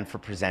don't land for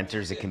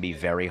presenters, it can be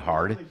very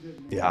hard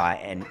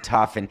and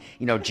tough. And,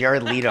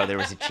 Jared Leto, there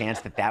was a chance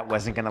that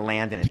wasn't going to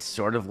land, and it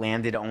sort of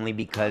landed only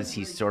because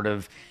he's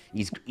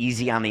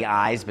easy on the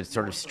eyes, but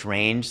sort of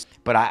strange.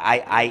 But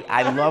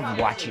I love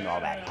watching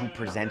all that. Who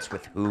presents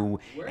with who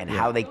and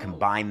how they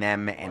combine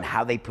them and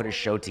how they put a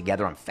show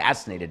together. I'm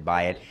fascinated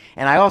by it.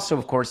 And I also,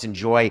 of course,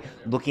 enjoy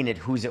looking at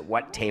who's at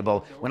what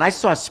table. When I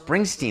saw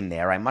Springsteen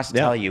there, I must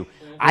tell you,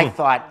 I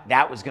thought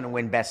that was going to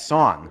win Best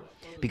Song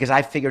because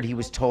I figured he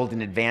was told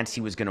in advance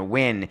he was going to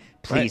win,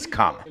 please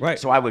come. Right.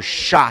 So I was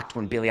shocked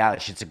when Billie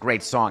Eilish, it's a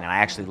great song, and I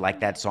actually like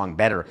that song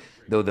better.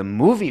 Though the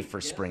movie for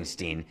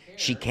Springsteen,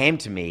 She Came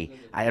to Me,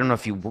 I don't know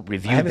if you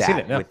reviewed that. Seen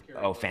it,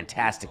 no.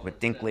 Fantastic,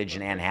 with Dinklage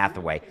and Anne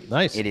Hathaway.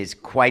 Nice. It is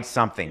quite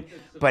something.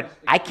 But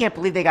I can't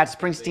believe they got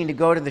Springsteen to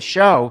go to the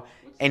show,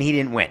 and he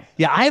didn't win.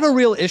 Yeah, I have a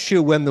real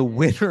issue when the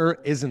winner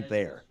isn't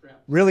there.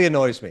 Really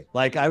annoys me.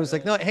 Like, I was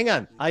like, no, hang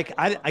on.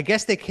 I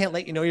guess they can't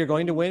let you know you're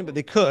going to win, but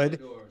they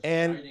could.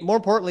 And more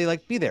importantly,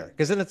 like, be there.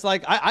 Because then it's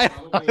like, I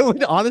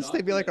would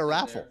honestly be like a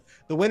raffle.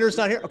 The winner's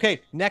not here. Okay,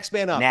 next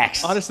man up.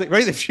 Next. Honestly,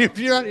 right? If you're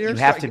not here, you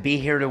have to be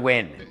here to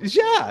win.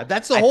 Yeah,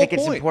 that's the whole point. I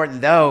think it's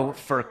important, though,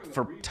 for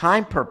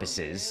time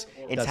purposes,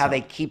 it's how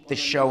they keep the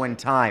show in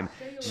time.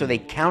 So they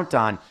count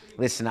on,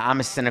 listen, I'm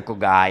a cynical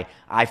guy.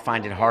 I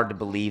find it hard to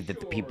believe that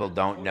the people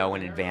don't know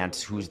in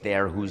advance who's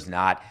there, who's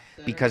not.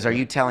 Because are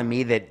you telling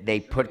me that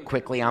they put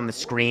quickly on the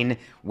screen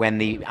when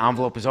the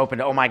envelope is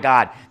opened, oh my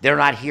God, they're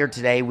not here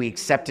today, we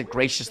accept it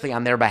graciously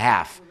on their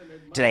behalf?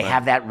 Do they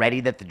have that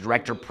ready that the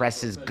director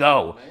presses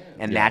go?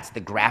 And that's the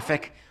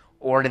graphic?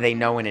 Or do they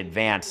know in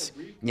advance?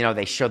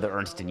 They show the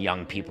Ernst and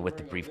Young people with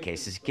the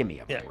briefcases. Give me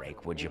a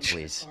break, would you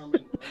please?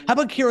 How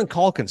about Kieran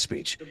Culkin's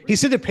speech? He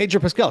said to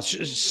Pedro Pascal,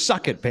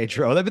 "Suck it,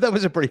 Pedro." That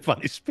was a pretty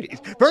funny speech.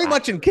 Very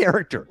much in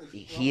character.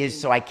 He is.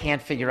 So I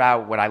can't figure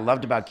out what I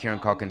loved about Kieran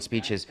Culkin's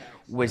speeches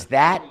was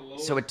that.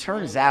 So it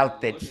turns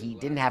out that he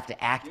didn't have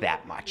to act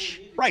that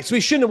much. Right. So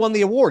he shouldn't have won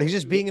the award. He's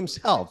just being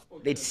himself.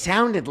 It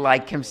sounded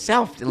like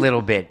himself a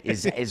little bit.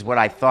 Is what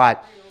I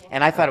thought,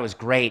 and I thought it was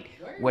great.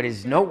 What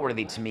is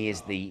noteworthy to me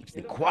is the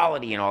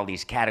quality in all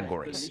these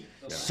categories.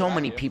 So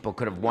many people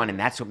could have won, and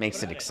that's what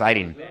makes it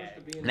exciting.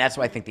 And that's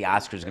why I think the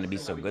Oscars are going to be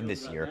so good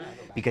this year,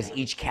 because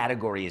each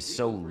category is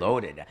so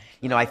loaded.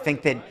 I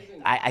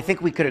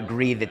think we could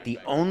agree that the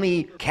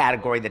only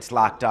category that's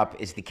locked up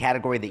is the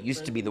category that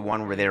used to be the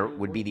one where there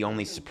would be the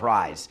only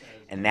surprise,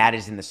 and that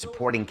is in the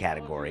supporting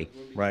category.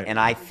 Right. And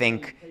I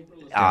think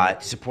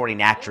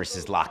supporting actress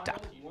is locked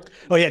up.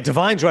 Oh, yeah.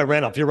 Divine Joy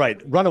Randolph, you're right.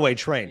 Runaway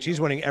Train.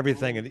 She's winning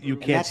everything, and you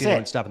can't see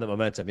anyone stopping the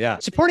momentum. Yeah.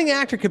 Supporting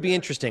actor could be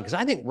interesting because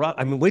I think,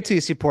 wait till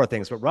you see Poor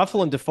Things, but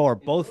Ruffalo and Dafoe are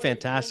both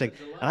fantastic.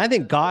 And I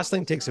think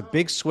Gosling takes a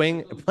big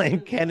swing playing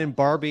Ken and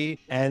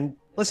Barbie. And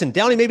listen,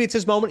 Downey, maybe it's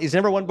his moment. He's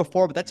never won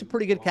before, but that's a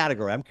pretty good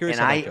category. I'm curious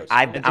how that goes.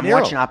 I'm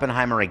watching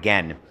Oppenheimer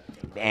again,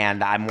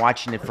 and I'm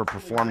watching it for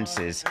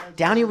performances.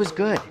 Downey was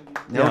good,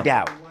 no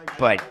doubt.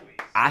 But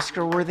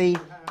Oscar-worthy?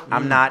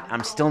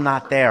 I'm still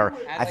not there.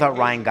 I thought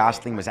Ryan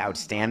Gosling was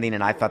outstanding,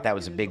 and I thought that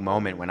was a big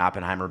moment when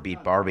Oppenheimer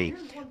beat Barbie.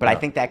 But I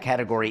think that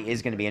category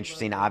is going to be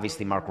interesting.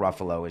 Obviously, Mark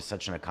Ruffalo is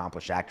such an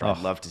accomplished actor.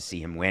 I'd love to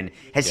see him win.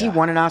 Has he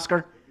won an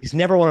Oscar? He's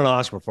never won an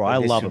Oscar before. I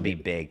love him. This would be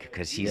big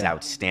because he's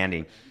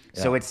outstanding.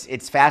 So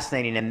it's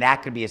fascinating, and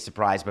that could be a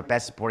surprise. But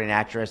Best Supporting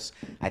Actress,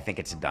 I think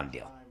it's a done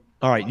deal.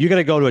 All right, you're going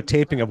to go to a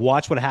taping of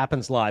Watch What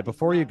Happens Live.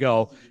 Before you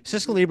go,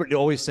 Siskel and Ebert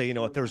always say,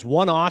 if there's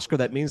one Oscar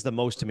that means the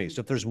most to me. So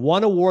if there's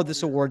one award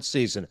this award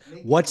season,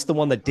 what's the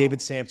one that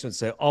David Samson would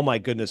say, oh my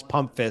goodness,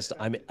 pump fist,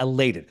 I'm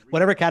elated.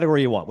 Whatever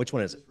category you want. Which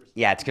one is it?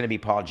 Yeah, it's going to be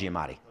Paul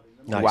Giamatti,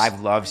 Nice. who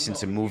I've loved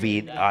since a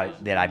movie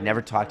that I've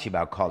never talked to you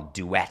about called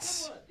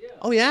Duets.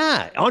 Oh,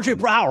 yeah. Andre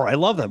Braugher. I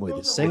love that movie.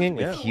 The singing.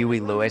 With Huey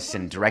Lewis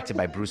and directed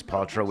by Bruce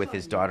Paltrow with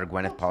his daughter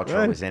Gwyneth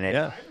Paltrow was in it.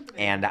 Yeah.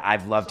 And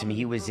I've loved him.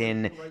 He was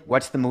in,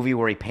 what's the movie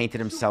where he painted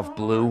himself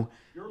blue?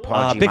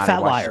 Paul Giamatti. Big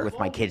Fat Liar. With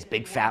my kids,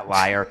 Big Fat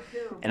Liar.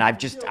 And I've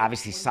just,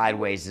 obviously,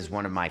 Sideways is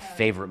one of my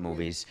favorite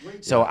movies.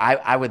 So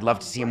I would love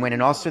to see him win.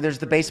 And also there's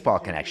the baseball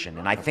connection.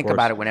 And I think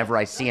about it whenever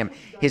I see him.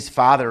 His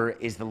father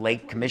is the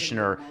late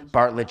commissioner,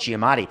 Bartlett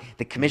Giamatti,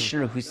 the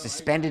commissioner who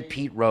suspended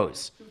Pete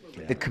Rose.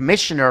 The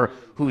commissioner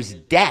whose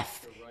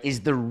death is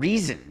the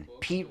reason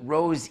Pete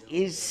Rose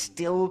is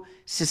still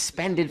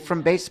suspended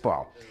from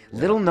baseball.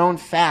 Little known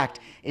fact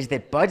is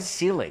that Bud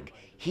Selig,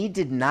 he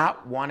did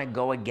not want to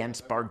go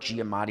against Bart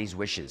Giamatti's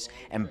wishes.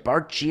 And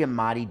Bart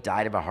Giamatti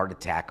died of a heart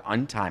attack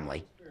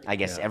untimely. I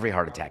guess every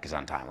heart attack is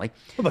untimely.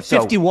 But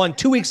 51,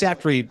 2 weeks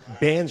after he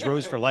bans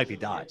Rose for life, he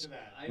dies.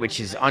 Which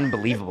is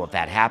unbelievable if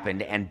that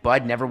happened. And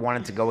Bud never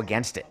wanted to go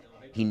against it.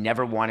 He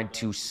never wanted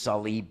to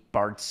sully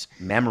Bart's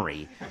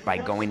memory by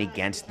going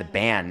against the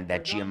ban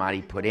that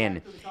Giamatti put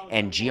in.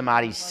 And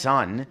Giamatti's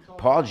son,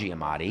 Paul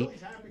Giamatti,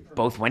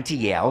 both went to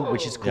Yale,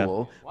 which is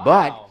cool,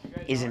 but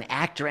is an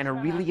actor and a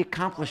really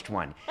accomplished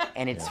one.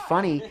 And it's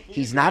funny,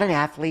 he's not an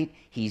athlete,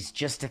 he's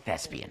just a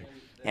thespian.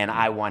 And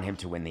I want him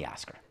to win the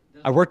Oscar.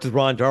 I worked with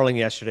Ron Darling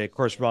yesterday. Of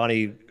course,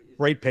 Ronnie,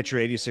 great pitcher,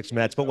 86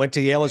 Mets, but went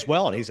to Yale as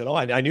well. And he said,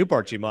 I knew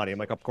Bart Giamatti. I'm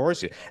like, of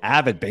course,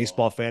 avid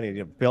baseball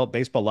fan,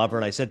 baseball lover.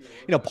 And I said,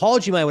 Paul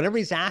Giamatti, whenever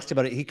he's asked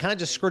about it, he kind of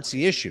just skirts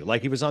the issue.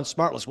 Like he was on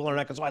Smartless, Will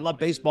Arnett goes, I love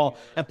baseball.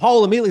 And Paul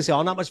will immediately say,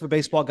 I'm not much of a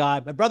baseball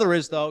guy. My brother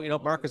is, though.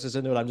 Marcus is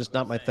into it. I'm just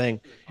not my thing.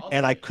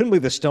 And I couldn't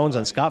believe the Stones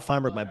on Scott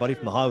Feinberg, my buddy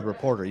from the Hollywood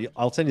Reporter.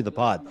 I'll send you the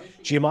pod.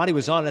 Giamatti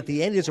was on. And at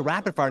the end, he does a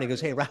rapid fire, and he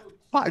goes, hey, rapid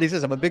fire. And he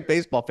says, I'm a big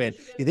baseball fan.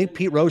 You think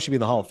Pete Rose should be in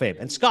the Hall of Fame?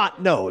 And Scott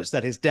knows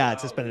that his dad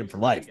suspended him for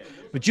life.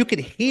 But you could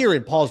hear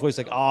in Paul's voice,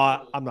 like,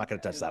 I'm not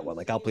going to touch that one.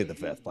 Like, I'll plead the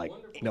fifth. Like,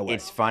 no way.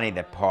 It's funny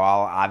that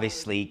Paul,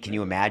 obviously, can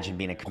you imagine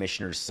being a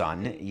commissioner's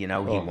son? He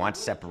wants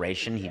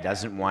separation. He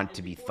doesn't want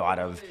to be thought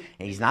of.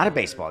 He's not a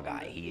baseball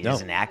guy. He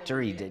is an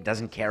actor. He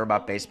doesn't care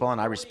about baseball, and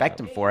I respect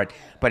him for it.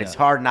 But it's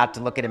hard not to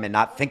look at him and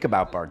not think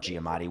about Bart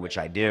Giamatti, which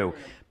I do.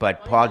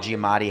 But Paul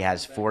Giamatti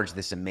has forged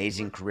this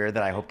amazing career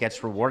that I hope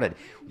gets rewarded.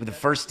 The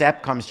first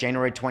step comes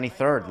January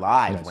 23rd,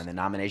 live, when the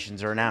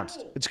nominations are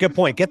announced. It's a good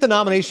point. Get the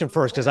nomination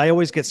first, because I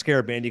always get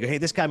scared, man. You go, hey,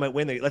 this guy might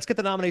win. Let's get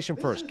the nomination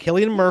first.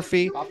 Cillian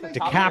Murphy,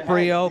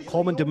 DiCaprio,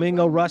 Coleman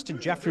Domingo, Rustin,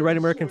 Jeffrey Wright,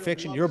 American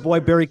Fiction, your boy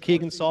Barry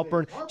Keoghan,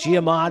 Saltburn,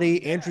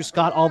 Giamatti, Andrew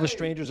Scott, All the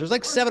Strangers. There's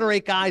like 7 or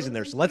 8 guys in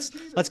there. So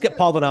let's get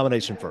Paul the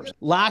nomination first.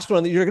 Last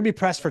one, you're going to be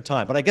pressed for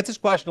time, but I get this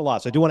question a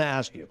lot, so I do want to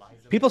ask you.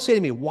 People say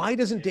to me, why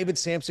doesn't David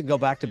Samson go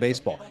back to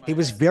baseball? He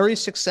was very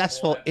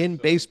successful in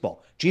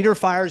baseball. Jeter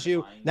fires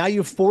you. Now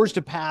you've forged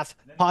a path,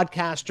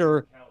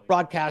 podcaster,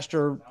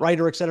 broadcaster,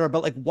 writer, etc.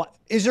 But like, what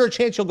is there a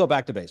chance you'll go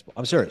back to baseball?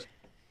 I'm serious.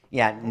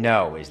 Yeah,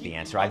 no is the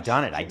answer. I've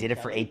done it. I did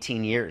it for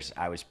 18 years.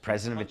 I was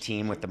president of a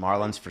team with the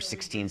Marlins for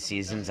 16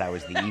 seasons. I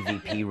was the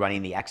EVP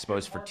running the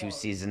Expos for 2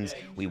 seasons.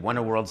 We won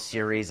a World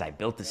Series. I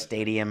built the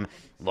stadium,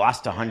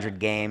 lost 100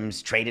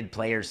 games, traded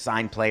players,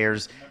 signed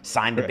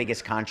the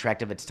biggest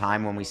contract of its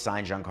time when we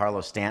signed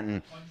Giancarlo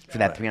Stanton for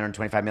that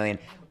 $325 million.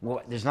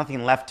 Well, there's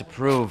nothing left to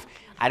prove.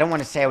 I don't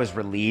want to say I was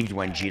relieved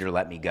when Jeter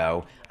let me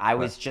go. I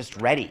was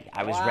just ready.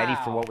 I was ready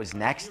for what was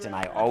next, and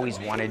I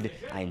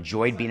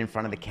enjoyed being in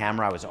front of the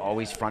camera. I was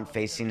always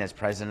front-facing as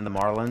president of the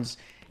Marlins,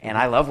 and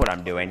I love what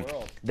I'm doing.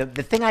 The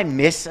thing I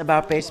miss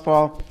about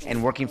baseball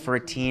and working for a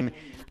team,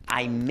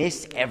 I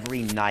miss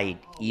every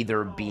night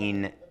either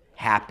being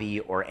happy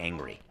or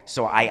angry.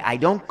 So I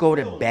don't go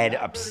to bed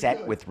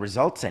upset with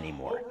results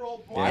anymore.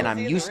 And I'm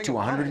used to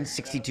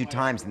 162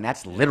 times, and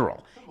that's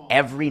literal.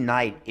 Every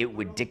night it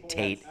would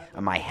dictate,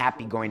 am I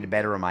happy going to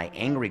bed or am I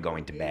angry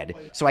going to bed?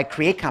 So I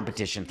create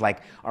competitions like,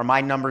 are my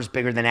numbers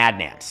bigger than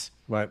Adnan's?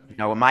 Right.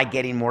 Am I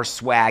getting more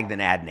swag than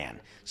Adnan?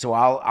 So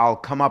I'll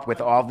come up with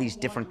all these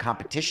different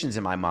competitions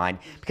in my mind,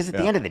 because at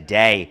the end of the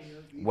day,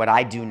 what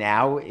I do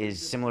now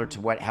is similar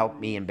to what helped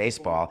me in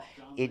baseball.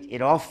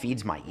 It all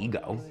feeds my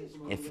ego.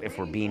 If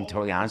we're being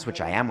totally honest,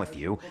 which I am with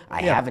you,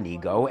 I have an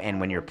ego, and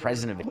when you're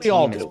president of a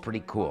team, it's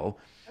pretty cool.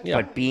 Yeah.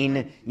 But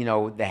being,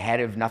 the head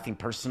of Nothing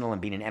Personal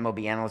and being an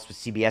MLB analyst with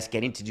CBS,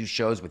 getting to do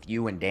shows with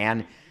you and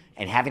Dan,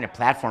 and having a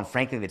platform,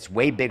 frankly, that's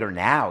way bigger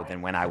now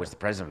than when I was the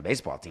president of a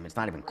baseball team. It's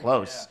not even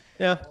close.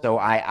 Yeah. So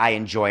I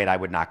enjoy it. I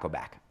would not go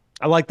back.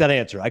 I like that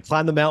answer. I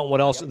climbed the mountain.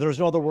 What else? There's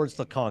no other words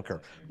to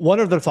conquer. One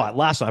other thought.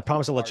 Last one. I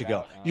promise I'll let you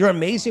go. You're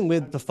amazing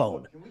with the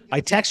phone.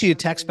 I text you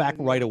text back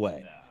right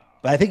away.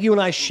 But I think you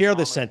and I share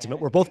this sentiment.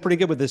 We're both pretty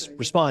good with this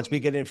response. We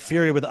get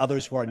inferior with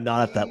others who are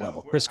not at that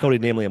level. Chris Cody,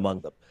 namely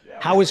among them.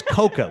 How is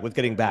Coca with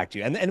getting back to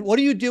you? And what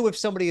do you do if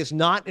somebody is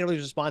not nearly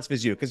as responsive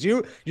as you? Because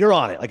you're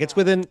on it. Like, it's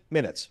within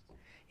minutes.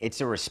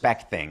 It's a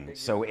respect thing.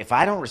 So if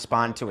I don't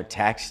respond to a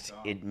text,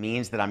 it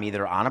means that I'm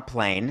either on a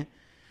plane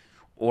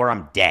or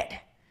I'm dead.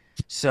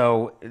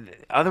 So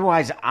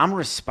otherwise, I'm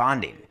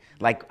responding.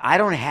 Like, I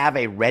don't have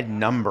a red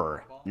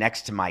number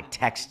next to my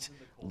text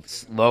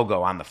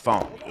logo on the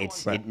phone.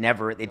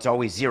 It's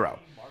always 0.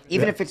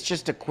 Even if it's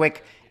just a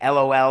quick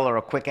LOL or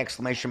a quick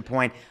exclamation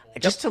point,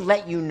 just to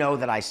let you know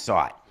that I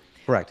saw it.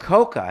 Correct.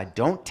 Coca,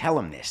 don't tell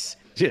him this.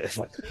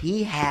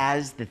 He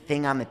has the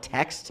thing on the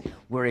text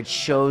where it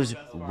shows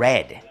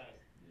red.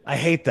 I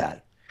hate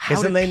that.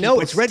 Because then they know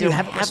it's red. You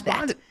haven't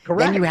responded. Correct.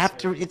 Then you have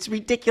to. It's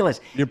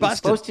ridiculous. You're busted. He's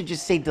supposed to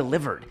just say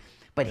delivered.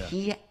 But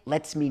he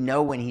lets me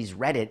know when he's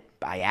read it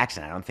by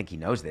accident. I don't think he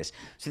knows this.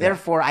 So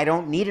therefore, I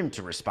don't need him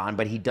to respond,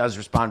 but he does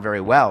respond very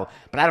well.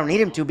 But I don't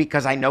need him to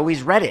because I know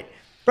he's read it.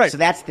 Right. So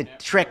that's the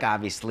trick,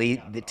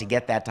 obviously, to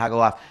get that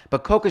toggle off.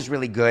 But Coca's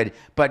really good.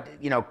 But,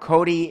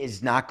 Cody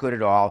is not good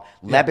at all.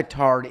 Yeah.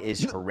 Lebitard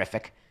is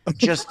horrific.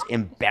 Just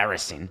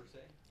embarrassing.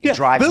 It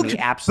drives me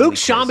absolutely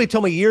crazy. Shambi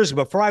told me years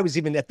ago, before I was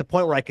even at the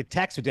point where I could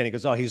text with Danny, he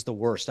goes, oh, he's the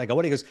worst. I go,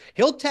 what? He goes,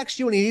 he'll text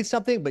you when he needs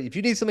something, but if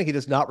you need something, he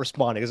does not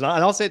respond. He goes, and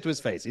I'll say it to his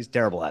face. He's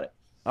terrible at it.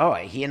 Oh,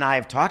 he and I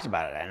have talked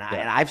about it. And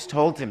I've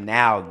told him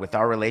now, with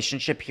our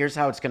relationship, here's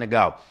how it's going to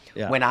go.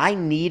 Yeah. When I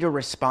need a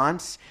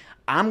response,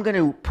 I'm going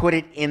to put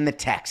it in the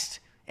text.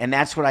 And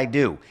that's what I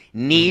do.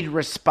 Need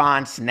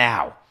response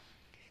now.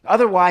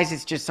 Otherwise,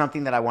 it's just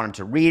something that I want him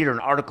to read or an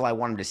article I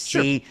want him to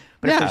see. Sure.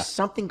 But if there's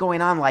something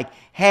going on like,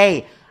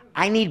 hey,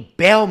 I need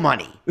bail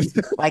money.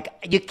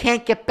 Like, you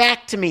can't get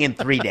back to me in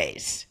 3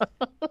 days.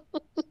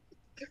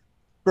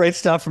 Great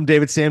stuff from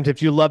David Samson.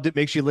 If you loved it,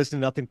 make sure you listen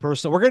to Nothing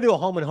Personal. We're going to do a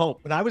home and home.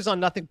 When I was on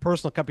Nothing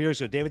Personal a couple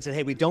years ago, David said,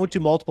 hey, we don't do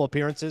multiple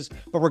appearances,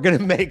 but we're going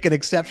to make an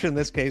exception in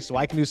this case so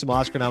I can do some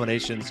Oscar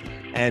nominations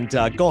and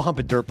go hump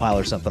a dirt pile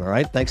or something, all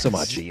right? Thanks so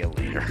much. See you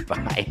later.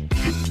 Bye.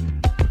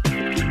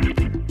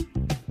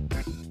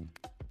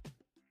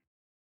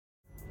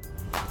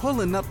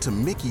 Pulling up to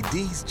Mickey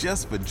D's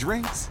just for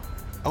drinks?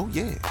 Oh,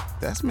 yeah,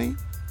 that's me.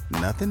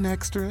 Nothing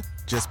extra,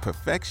 just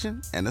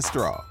perfection and a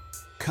straw.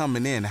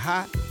 Coming in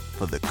hot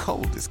for the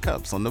coldest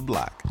cups on the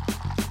block.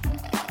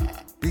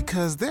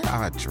 Because there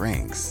are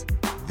drinks.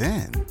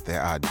 Then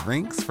there are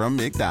drinks from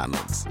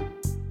McDonald's.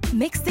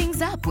 Mix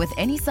things up with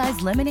any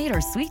size lemonade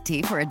or sweet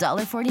tea for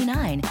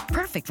 $1.49.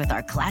 Perfect with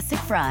our classic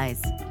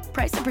fries.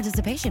 Price and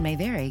participation may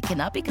vary.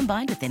 Cannot be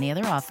combined with any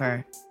other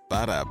offer.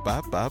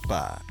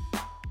 Ba-da-ba-ba-ba.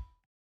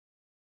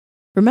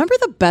 Remember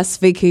the best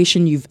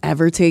vacation you've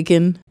ever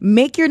taken?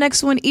 Make your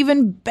next one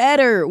even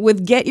better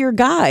with Get Your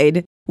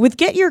Guide. With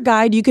Get Your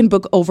Guide, you can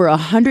book over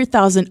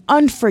 100,000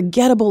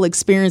 unforgettable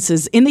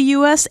experiences in the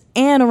U.S.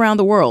 and around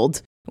the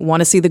world. Want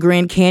to see the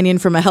Grand Canyon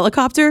from a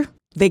helicopter?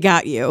 They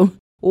got you.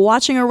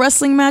 Watching a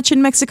wrestling match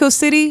in Mexico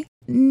City?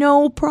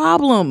 No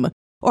problem.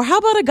 Or how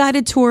about a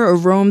guided tour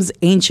of Rome's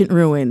ancient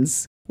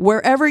ruins?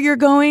 Wherever you're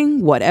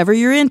going, whatever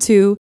you're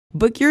into,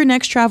 book your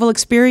next travel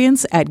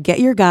experience at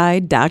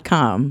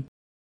getyourguide.com.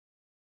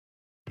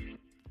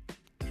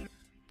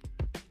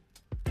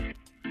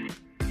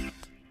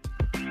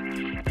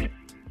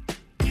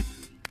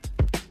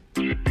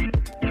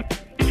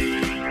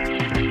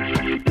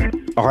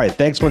 All right.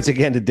 Thanks once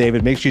again to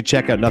David. Make sure you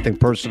check out Nothing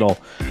Personal.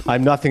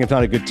 I'm nothing if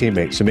not a good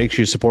teammate. So make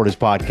sure you support his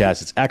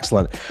podcast. It's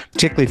excellent,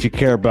 particularly if you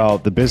care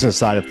about the business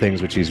side of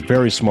things, which he's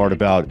very smart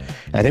about.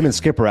 And him and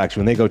Skipper,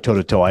 actually, when they go toe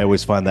to toe, I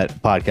always find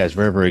that podcast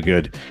very, very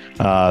good.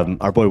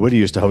 Our boy Woody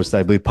used to host that.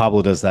 I believe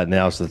Pablo does that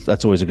now. So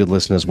that's always a good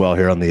listen as well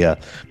here on the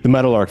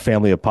Meadowlark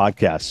family of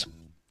podcasts.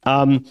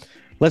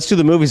 Let's do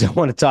the movies I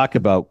want to talk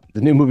about.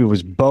 The new movie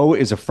was Beau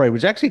is Afraid,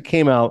 which actually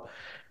came out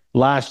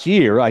last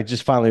year. I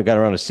just finally got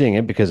around to seeing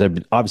it because I've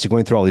been obviously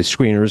going through all these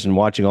screeners and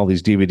watching all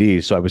these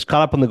DVDs. So I was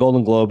caught up on the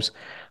Golden Globes.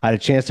 I had a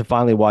chance to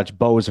finally watch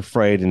Beau is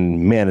Afraid,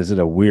 and man, is it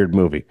a weird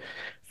movie.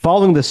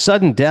 Following the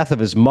sudden death of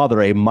his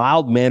mother, a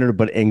mild-mannered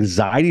but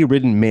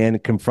anxiety-ridden man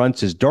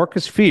confronts his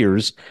darkest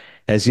fears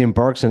as he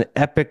embarks on an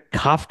epic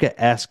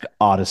Kafka-esque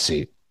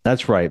odyssey.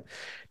 That's right.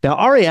 Now,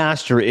 Ari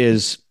Aster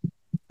is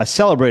a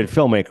celebrated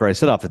filmmaker. I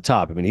said off the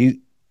top. I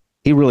mean,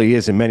 he really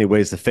is in many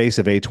ways the face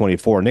of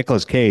A24.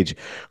 Nicolas Cage,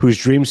 whose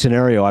dream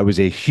scenario I was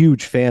a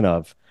huge fan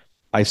of.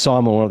 I saw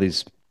him on one of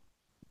these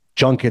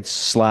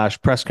junkets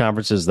 / press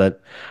conferences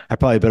that I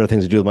probably have better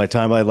things to do with my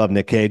time. I love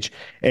Nick Cage.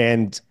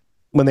 And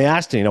when they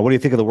asked him, what do you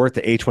think of the work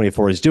that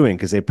A24 is doing?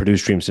 Because they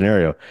produced Dream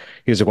Scenario.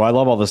 He was like, well, I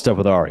love all this stuff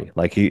with Ari.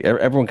 Like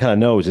everyone kind of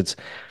knows it's,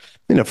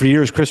 for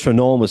years, Christopher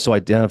Nolan was so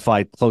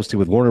identified closely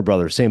with Warner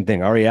Brothers. Same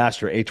thing. Ari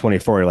Aster,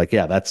 A24. You're like,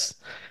 yeah, that's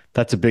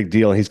a big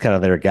deal. He's kind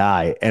of their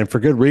guy. And for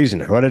good reason.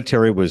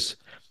 Hereditary was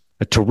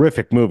a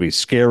terrific movie,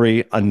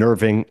 scary,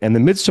 unnerving. And The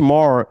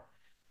Midsommar,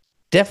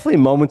 definitely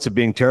moments of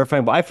being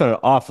terrifying, but I found it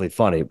awfully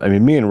funny. I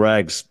mean, me and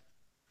Rags,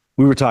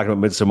 we were talking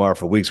about Midsommar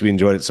for weeks. We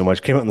enjoyed it so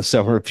much. Came out in the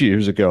summer a few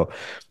years ago.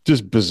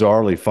 Just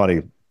bizarrely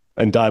funny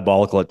and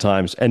diabolical at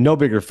times. And no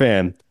bigger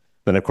fan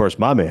than, of course,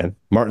 my man,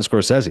 Martin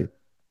Scorsese.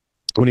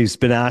 When he's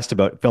been asked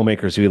about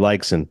filmmakers who he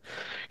likes and,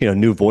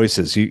 new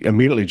voices, he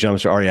immediately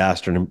jumps to Ari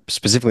Aster and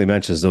specifically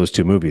mentions those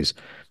two movies.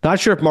 Not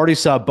sure if Marty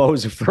saw Beau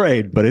is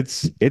Afraid, but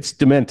it's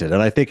demented.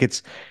 And I think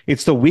it's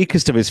the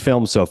weakest of his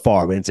films so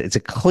far. I mean, it's a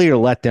clear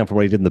letdown from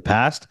what he did in the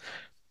past,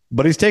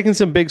 but he's taken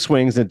some big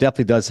swings and it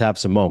definitely does have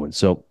some moments.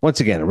 So once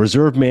again, a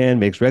reserved man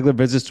makes regular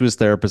visits to his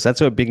therapist.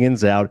 That's how it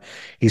begins out.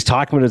 He's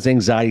talking about his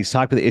anxiety. He's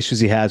talking about the issues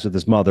he has with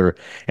his mother.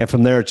 And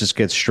from there, it just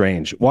gets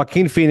strange.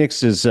 Joaquin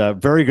Phoenix is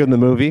very good in the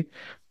movie.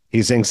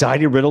 He's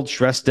anxiety-riddled,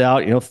 stressed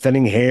out,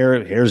 thinning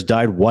hair's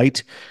dyed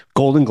white,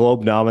 Golden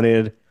Globe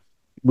nominated.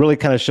 Really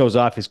kind of shows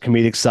off his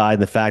comedic side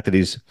and the fact that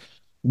he's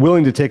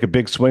willing to take a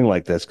big swing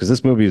like this, because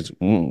this movie is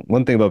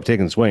one thing about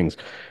taking swings.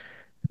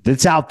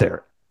 It's out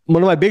there.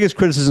 One of my biggest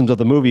criticisms of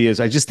the movie is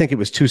I just think it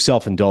was too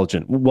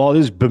self-indulgent. While it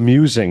is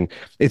bemusing,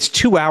 it's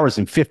 2 hours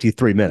and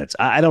 53 minutes.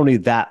 I don't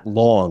need that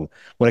long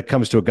when it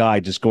comes to a guy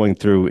just going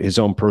through his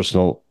own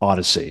personal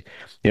odyssey.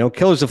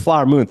 Killers of the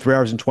Flower Moon, 3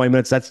 hours and 20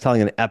 minutes. That's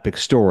telling an epic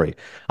story.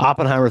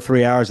 Oppenheimer,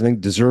 3 hours, I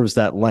think deserves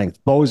that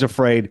length. Beau is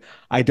Afraid.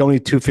 I don't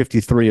need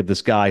 253 of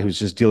this guy who's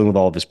just dealing with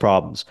all of his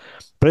problems.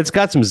 But it's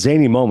got some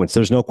zany moments.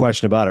 There's no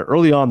question about it.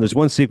 Early on, there's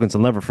one sequence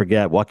I'll never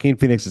forget. Joaquin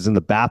Phoenix is in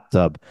the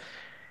bathtub.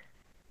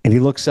 And he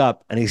looks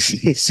up and he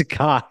sees a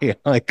guy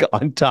like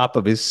on top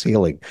of his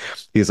ceiling.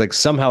 He's like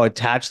somehow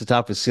attached to the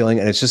top of his ceiling.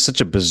 And it's just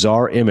such a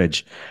bizarre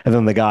image. And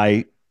then the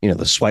guy,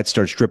 the sweat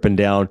starts dripping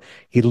down.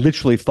 He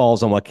literally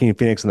falls on Joaquin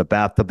Phoenix in the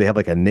bathtub. They have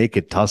like a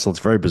naked tussle. It's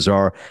very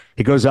bizarre.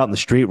 He goes out in the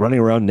street running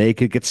around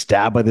naked, gets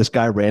stabbed by this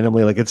guy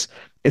randomly. Like it's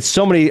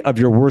so many of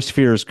your worst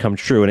fears come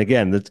true. And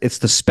again, it's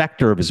the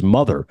specter of his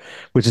mother,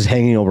 which is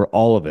hanging over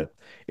all of it.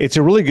 It's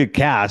a really good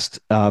cast.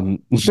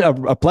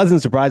 A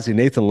pleasant surprise to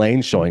Nathan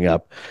Lane showing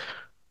up,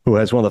 who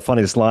has one of the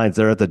funniest lines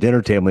there at the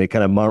dinner table. He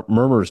kind of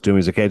murmurs to him.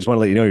 He's like, hey, I just want to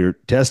let you know your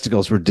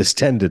testicles were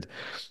distended.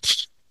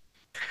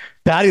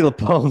 Patti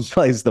LuPone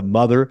plays the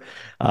mother.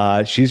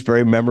 She's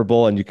very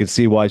memorable, and you can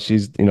see why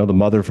she's, the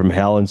mother from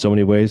hell in so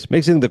many ways.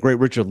 Makes it the great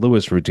Richard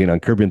Lewis routine on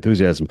Curb Your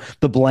Enthusiasm.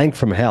 The blank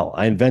from hell.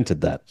 I invented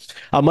that.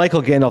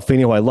 Michael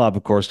Gandolfini, who I love,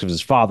 of course, because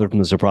his father from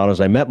The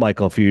Sopranos. I met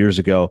Michael a few years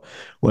ago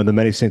when The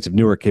Many Saints of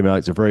Newark came out.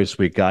 He's a very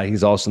sweet guy.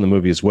 He's also in the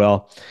movie as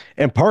well.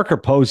 And Parker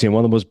Posey,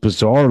 one of the most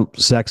bizarre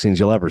sex scenes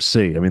you'll ever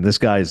see. I mean, this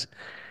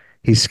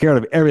he's scared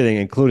of everything,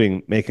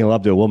 including making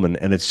love to a woman,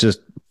 and it's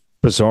just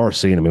bizarre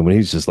scene. I mean, when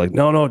he's just like,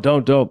 no,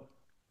 don't.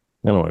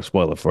 I don't want to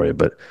spoil it for you,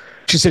 but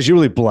she says you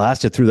really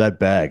blasted through that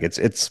bag.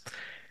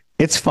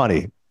 It's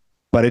funny,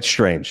 but it's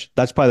strange.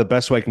 That's probably the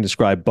best way I can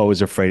describe Beau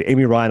is Afraid.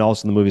 Amy Ryan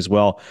also in the movie as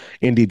well.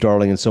 Indie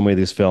darling in so many of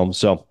these films.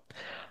 So,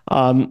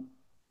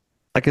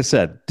 like I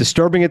said,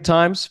 disturbing at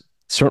times,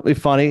 certainly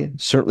funny,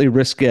 certainly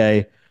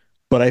risque,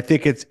 but I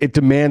think it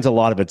demands a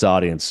lot of its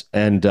audience.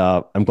 And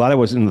I'm glad I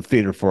wasn't in the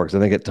theater for it, because I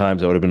think at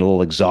times I would have been a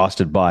little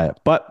exhausted by it.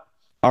 But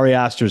Ari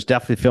Aster is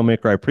definitely a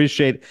filmmaker I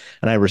appreciate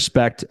and I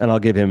respect, and I'll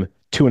give him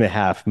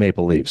 2.5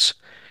 Maple Leafs.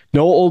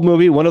 No old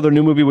movie. One other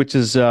new movie, which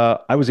is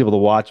I was able to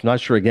watch. I'm not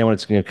sure again when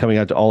it's coming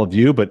out to all of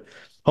you, but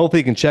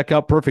hopefully you can check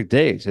out Perfect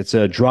Days. It's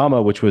a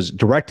drama which was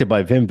directed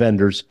by Wim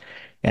Wenders,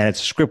 and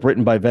it's a script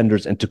written by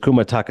Wenders and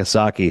Takuma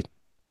Takasaki.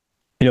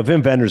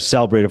 Wim Wenders is a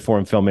celebrated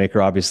foreign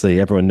filmmaker. Obviously,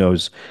 everyone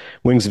knows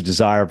Wings of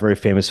Desire, a very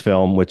famous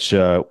film, which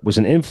was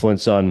an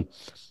influence on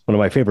one of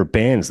my favorite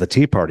bands, The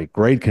Tea Party.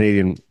 Great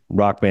Canadian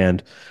rock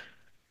band.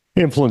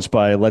 influenced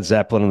by Led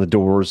Zeppelin and the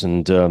Doors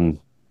and,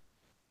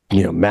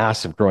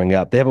 massive growing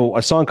up. They have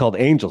a song called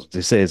Angels,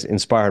 they say is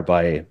inspired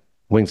by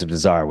Wings of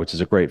Desire, which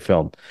is a great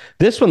film.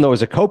 This one, though,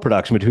 is a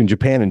co-production between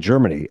Japan and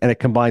Germany, and it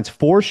combines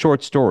 4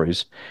 short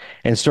stories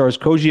and stars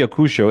Koji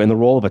Akusho in the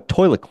role of a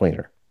toilet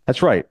cleaner.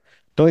 That's right.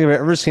 Don't think I've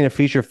ever seen a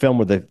feature film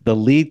where the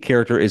lead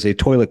character is a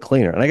toilet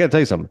cleaner. And I got to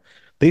tell you something.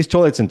 These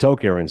toilets in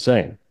Tokyo are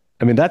insane.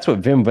 I mean, that's what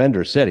Wim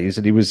Wenders said. He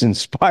said he was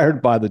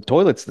inspired by the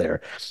toilets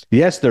there.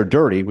 Yes, they're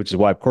dirty, which is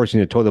why, of course,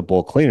 you need a toilet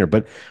bowl cleaner,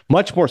 but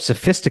much more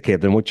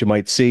sophisticated than what you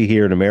might see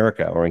here in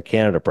America or in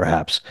Canada,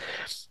 perhaps.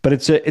 But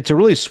it's a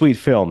really sweet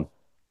film.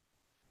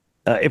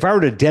 If I were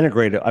to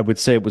denigrate it, I would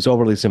say it was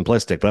overly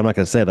simplistic, but I'm not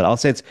going to say that. I'll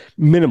say it's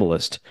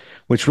minimalist,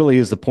 which really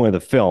is the point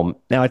of the film.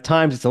 Now, at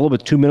times, it's a little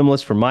bit too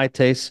minimalist for my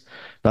taste.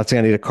 Not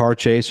saying I need a car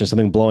chase or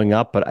something blowing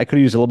up, but I could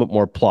use a little bit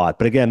more plot.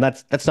 But again,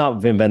 that's not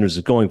what Wim Wenders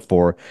is going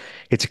for.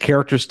 It's a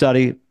character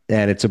study,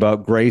 and it's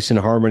about grace and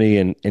harmony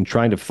and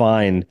trying to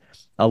find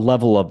a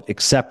level of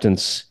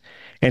acceptance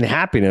and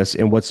happiness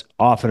in what's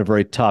often a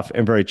very tough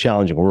and very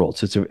challenging world.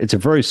 So it's a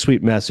very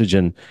sweet message,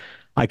 and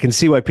I can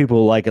see why people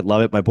who like it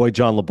love it. My boy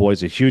John LeBoy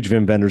is a huge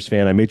Wim Wenders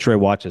fan. I made sure I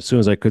watched it as soon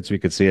as I could so we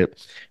could see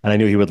it, and I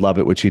knew he would love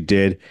it, which he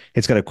did.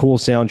 It's got a cool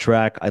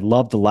soundtrack. I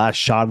love the last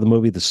shot of the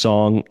movie, the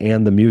song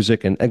and the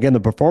music, and again,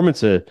 the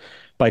performance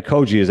by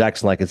Koji is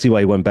excellent. I can see why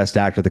he won Best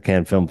Actor at the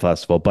Cannes Film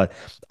Festival, but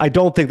I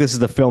don't think this is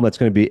the film that's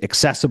going to be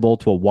accessible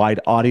to a wide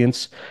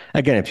audience.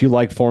 Again, if you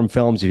like foreign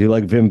films, if you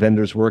like Wim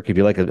Wenders' work, if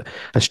you like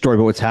a story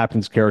about what's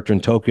happened to this character in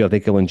Tokyo, I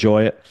think you'll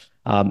enjoy it.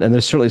 And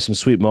there's certainly some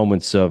sweet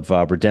moments of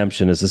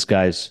redemption as this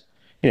guy's,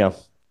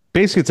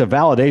 basically it's a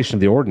validation of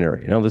the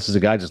ordinary. This is a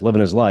guy just living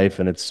his life,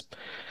 and it's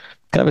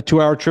kind of a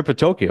 2-hour trip to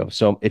Tokyo.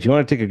 So if you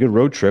want to take a good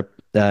road trip,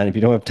 and if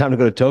you don't have time to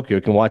go to Tokyo,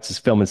 you can watch this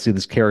film and see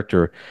this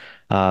character,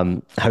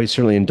 how he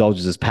certainly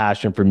indulges his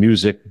passion for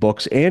music,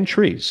 books, and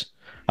trees.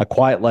 A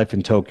Quiet Life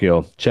in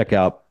Tokyo. Check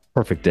out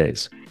Perfect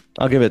Days.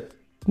 I'll give it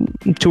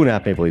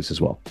 2.5 Maple Leafs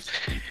as well.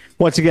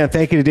 Once again,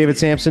 thank you to David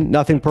Samson.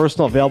 Nothing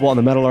Personal, available on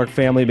the Meadowlark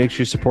family. Make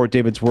sure you support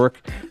David's work.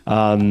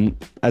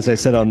 As I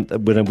said,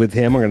 with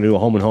him, we're going to do a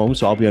home and home,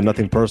 so I'll be on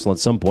Nothing Personal at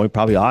some point,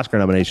 probably Oscar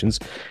nominations,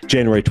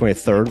 January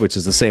 23rd, which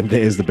is the same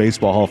day as the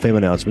Baseball Hall of Fame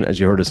announcement, as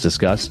you heard us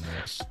discuss.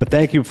 But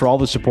thank you for all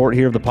the support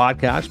here of the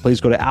podcast.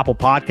 Please go to Apple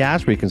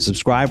Podcasts where you can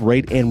subscribe,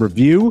 rate, and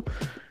review.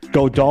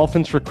 Go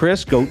Dolphins for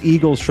Chris. Go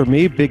Eagles for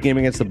me. Big game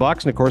against the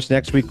Bucs. And, of course,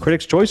 next week,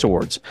 Critics' Choice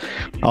Awards.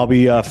 I'll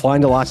be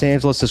flying to Los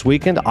Angeles this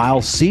weekend.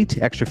 Aisle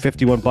seat, extra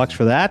 $51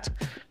 for that.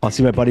 I'll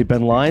see my buddy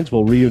Ben Lyons.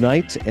 We'll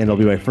reunite, and it'll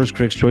be my first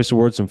Critics' Choice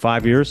Awards in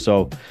 5 years.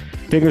 So,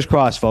 fingers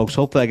crossed, folks.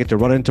 Hopefully I get to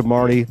run into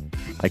Marty.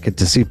 I get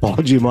to see Paul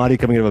Giamatti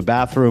coming out of a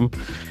bathroom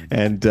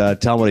and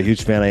tell him what a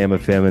huge fan I am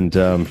of him.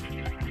 And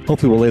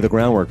hopefully we'll lay the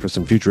groundwork for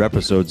some future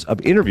episodes of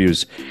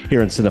interviews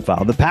here in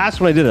Cinephile. The past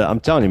when I did it, I'm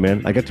telling you,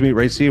 man, I got to meet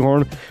Ray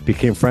Seahorn,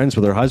 became friends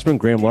with her husband,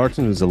 Graham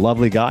Larson, who's a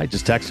lovely guy.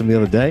 Just texted him the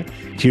other day.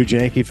 Huge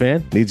Yankee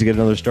fan. Needs to get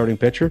another starting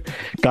pitcher.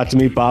 Got to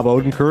meet Bob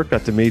Odenkirk.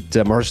 Got to meet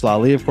Mahershala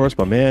Ali, of course,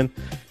 my man.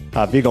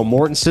 Viggo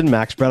Mortensen.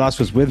 Max Bredos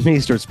was with me. He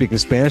started speaking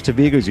Spanish to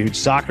Viggo. He's a huge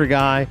soccer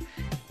guy.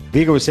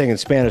 Viggo was saying in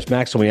Spanish,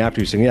 Max told me after,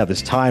 he was saying, yeah,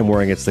 this time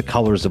wearing it's the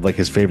colors of like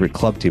his favorite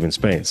club team in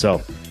Spain.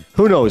 So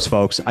who knows,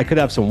 folks? I could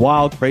have some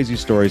wild, crazy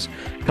stories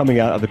coming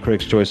out of the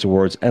Critics' Choice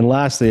Awards. And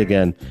lastly,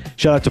 again,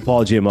 shout out to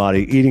Paul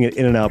Giamatti eating an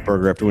In-N-Out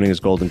burger after winning his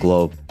Golden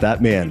Globe.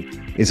 That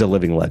man is a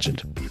living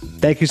legend.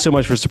 Thank you so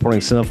much for supporting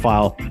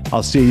Cinephile.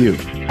 I'll see you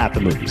at the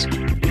movies.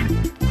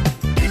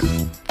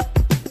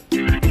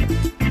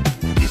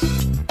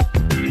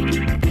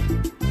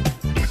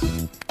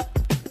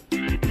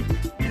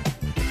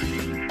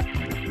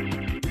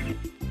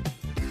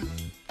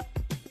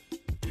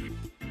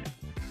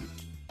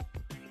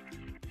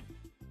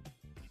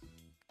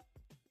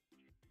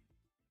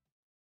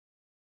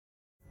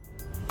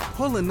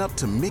 Pulling up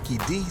to Mickey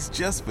D's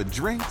just for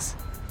drinks?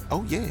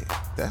 Oh yeah,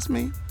 that's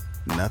me.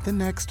 Nothing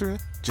extra,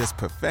 just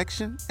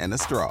perfection and a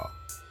straw.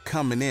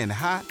 Coming in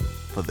hot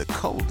for the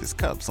coldest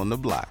cups on the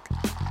block.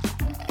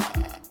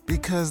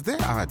 Because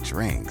there are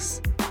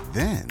drinks.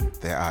 Then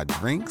there are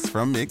drinks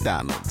from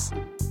McDonald's.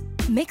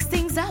 Mix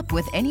things up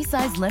with any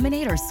size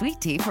lemonade or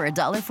sweet tea for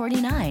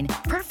 $1.49.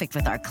 Perfect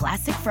with our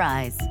classic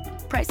fries.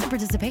 Price and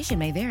participation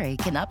may vary.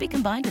 Cannot be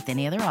combined with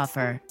any other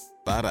offer.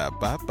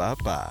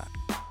 Ba-da-ba-ba-ba.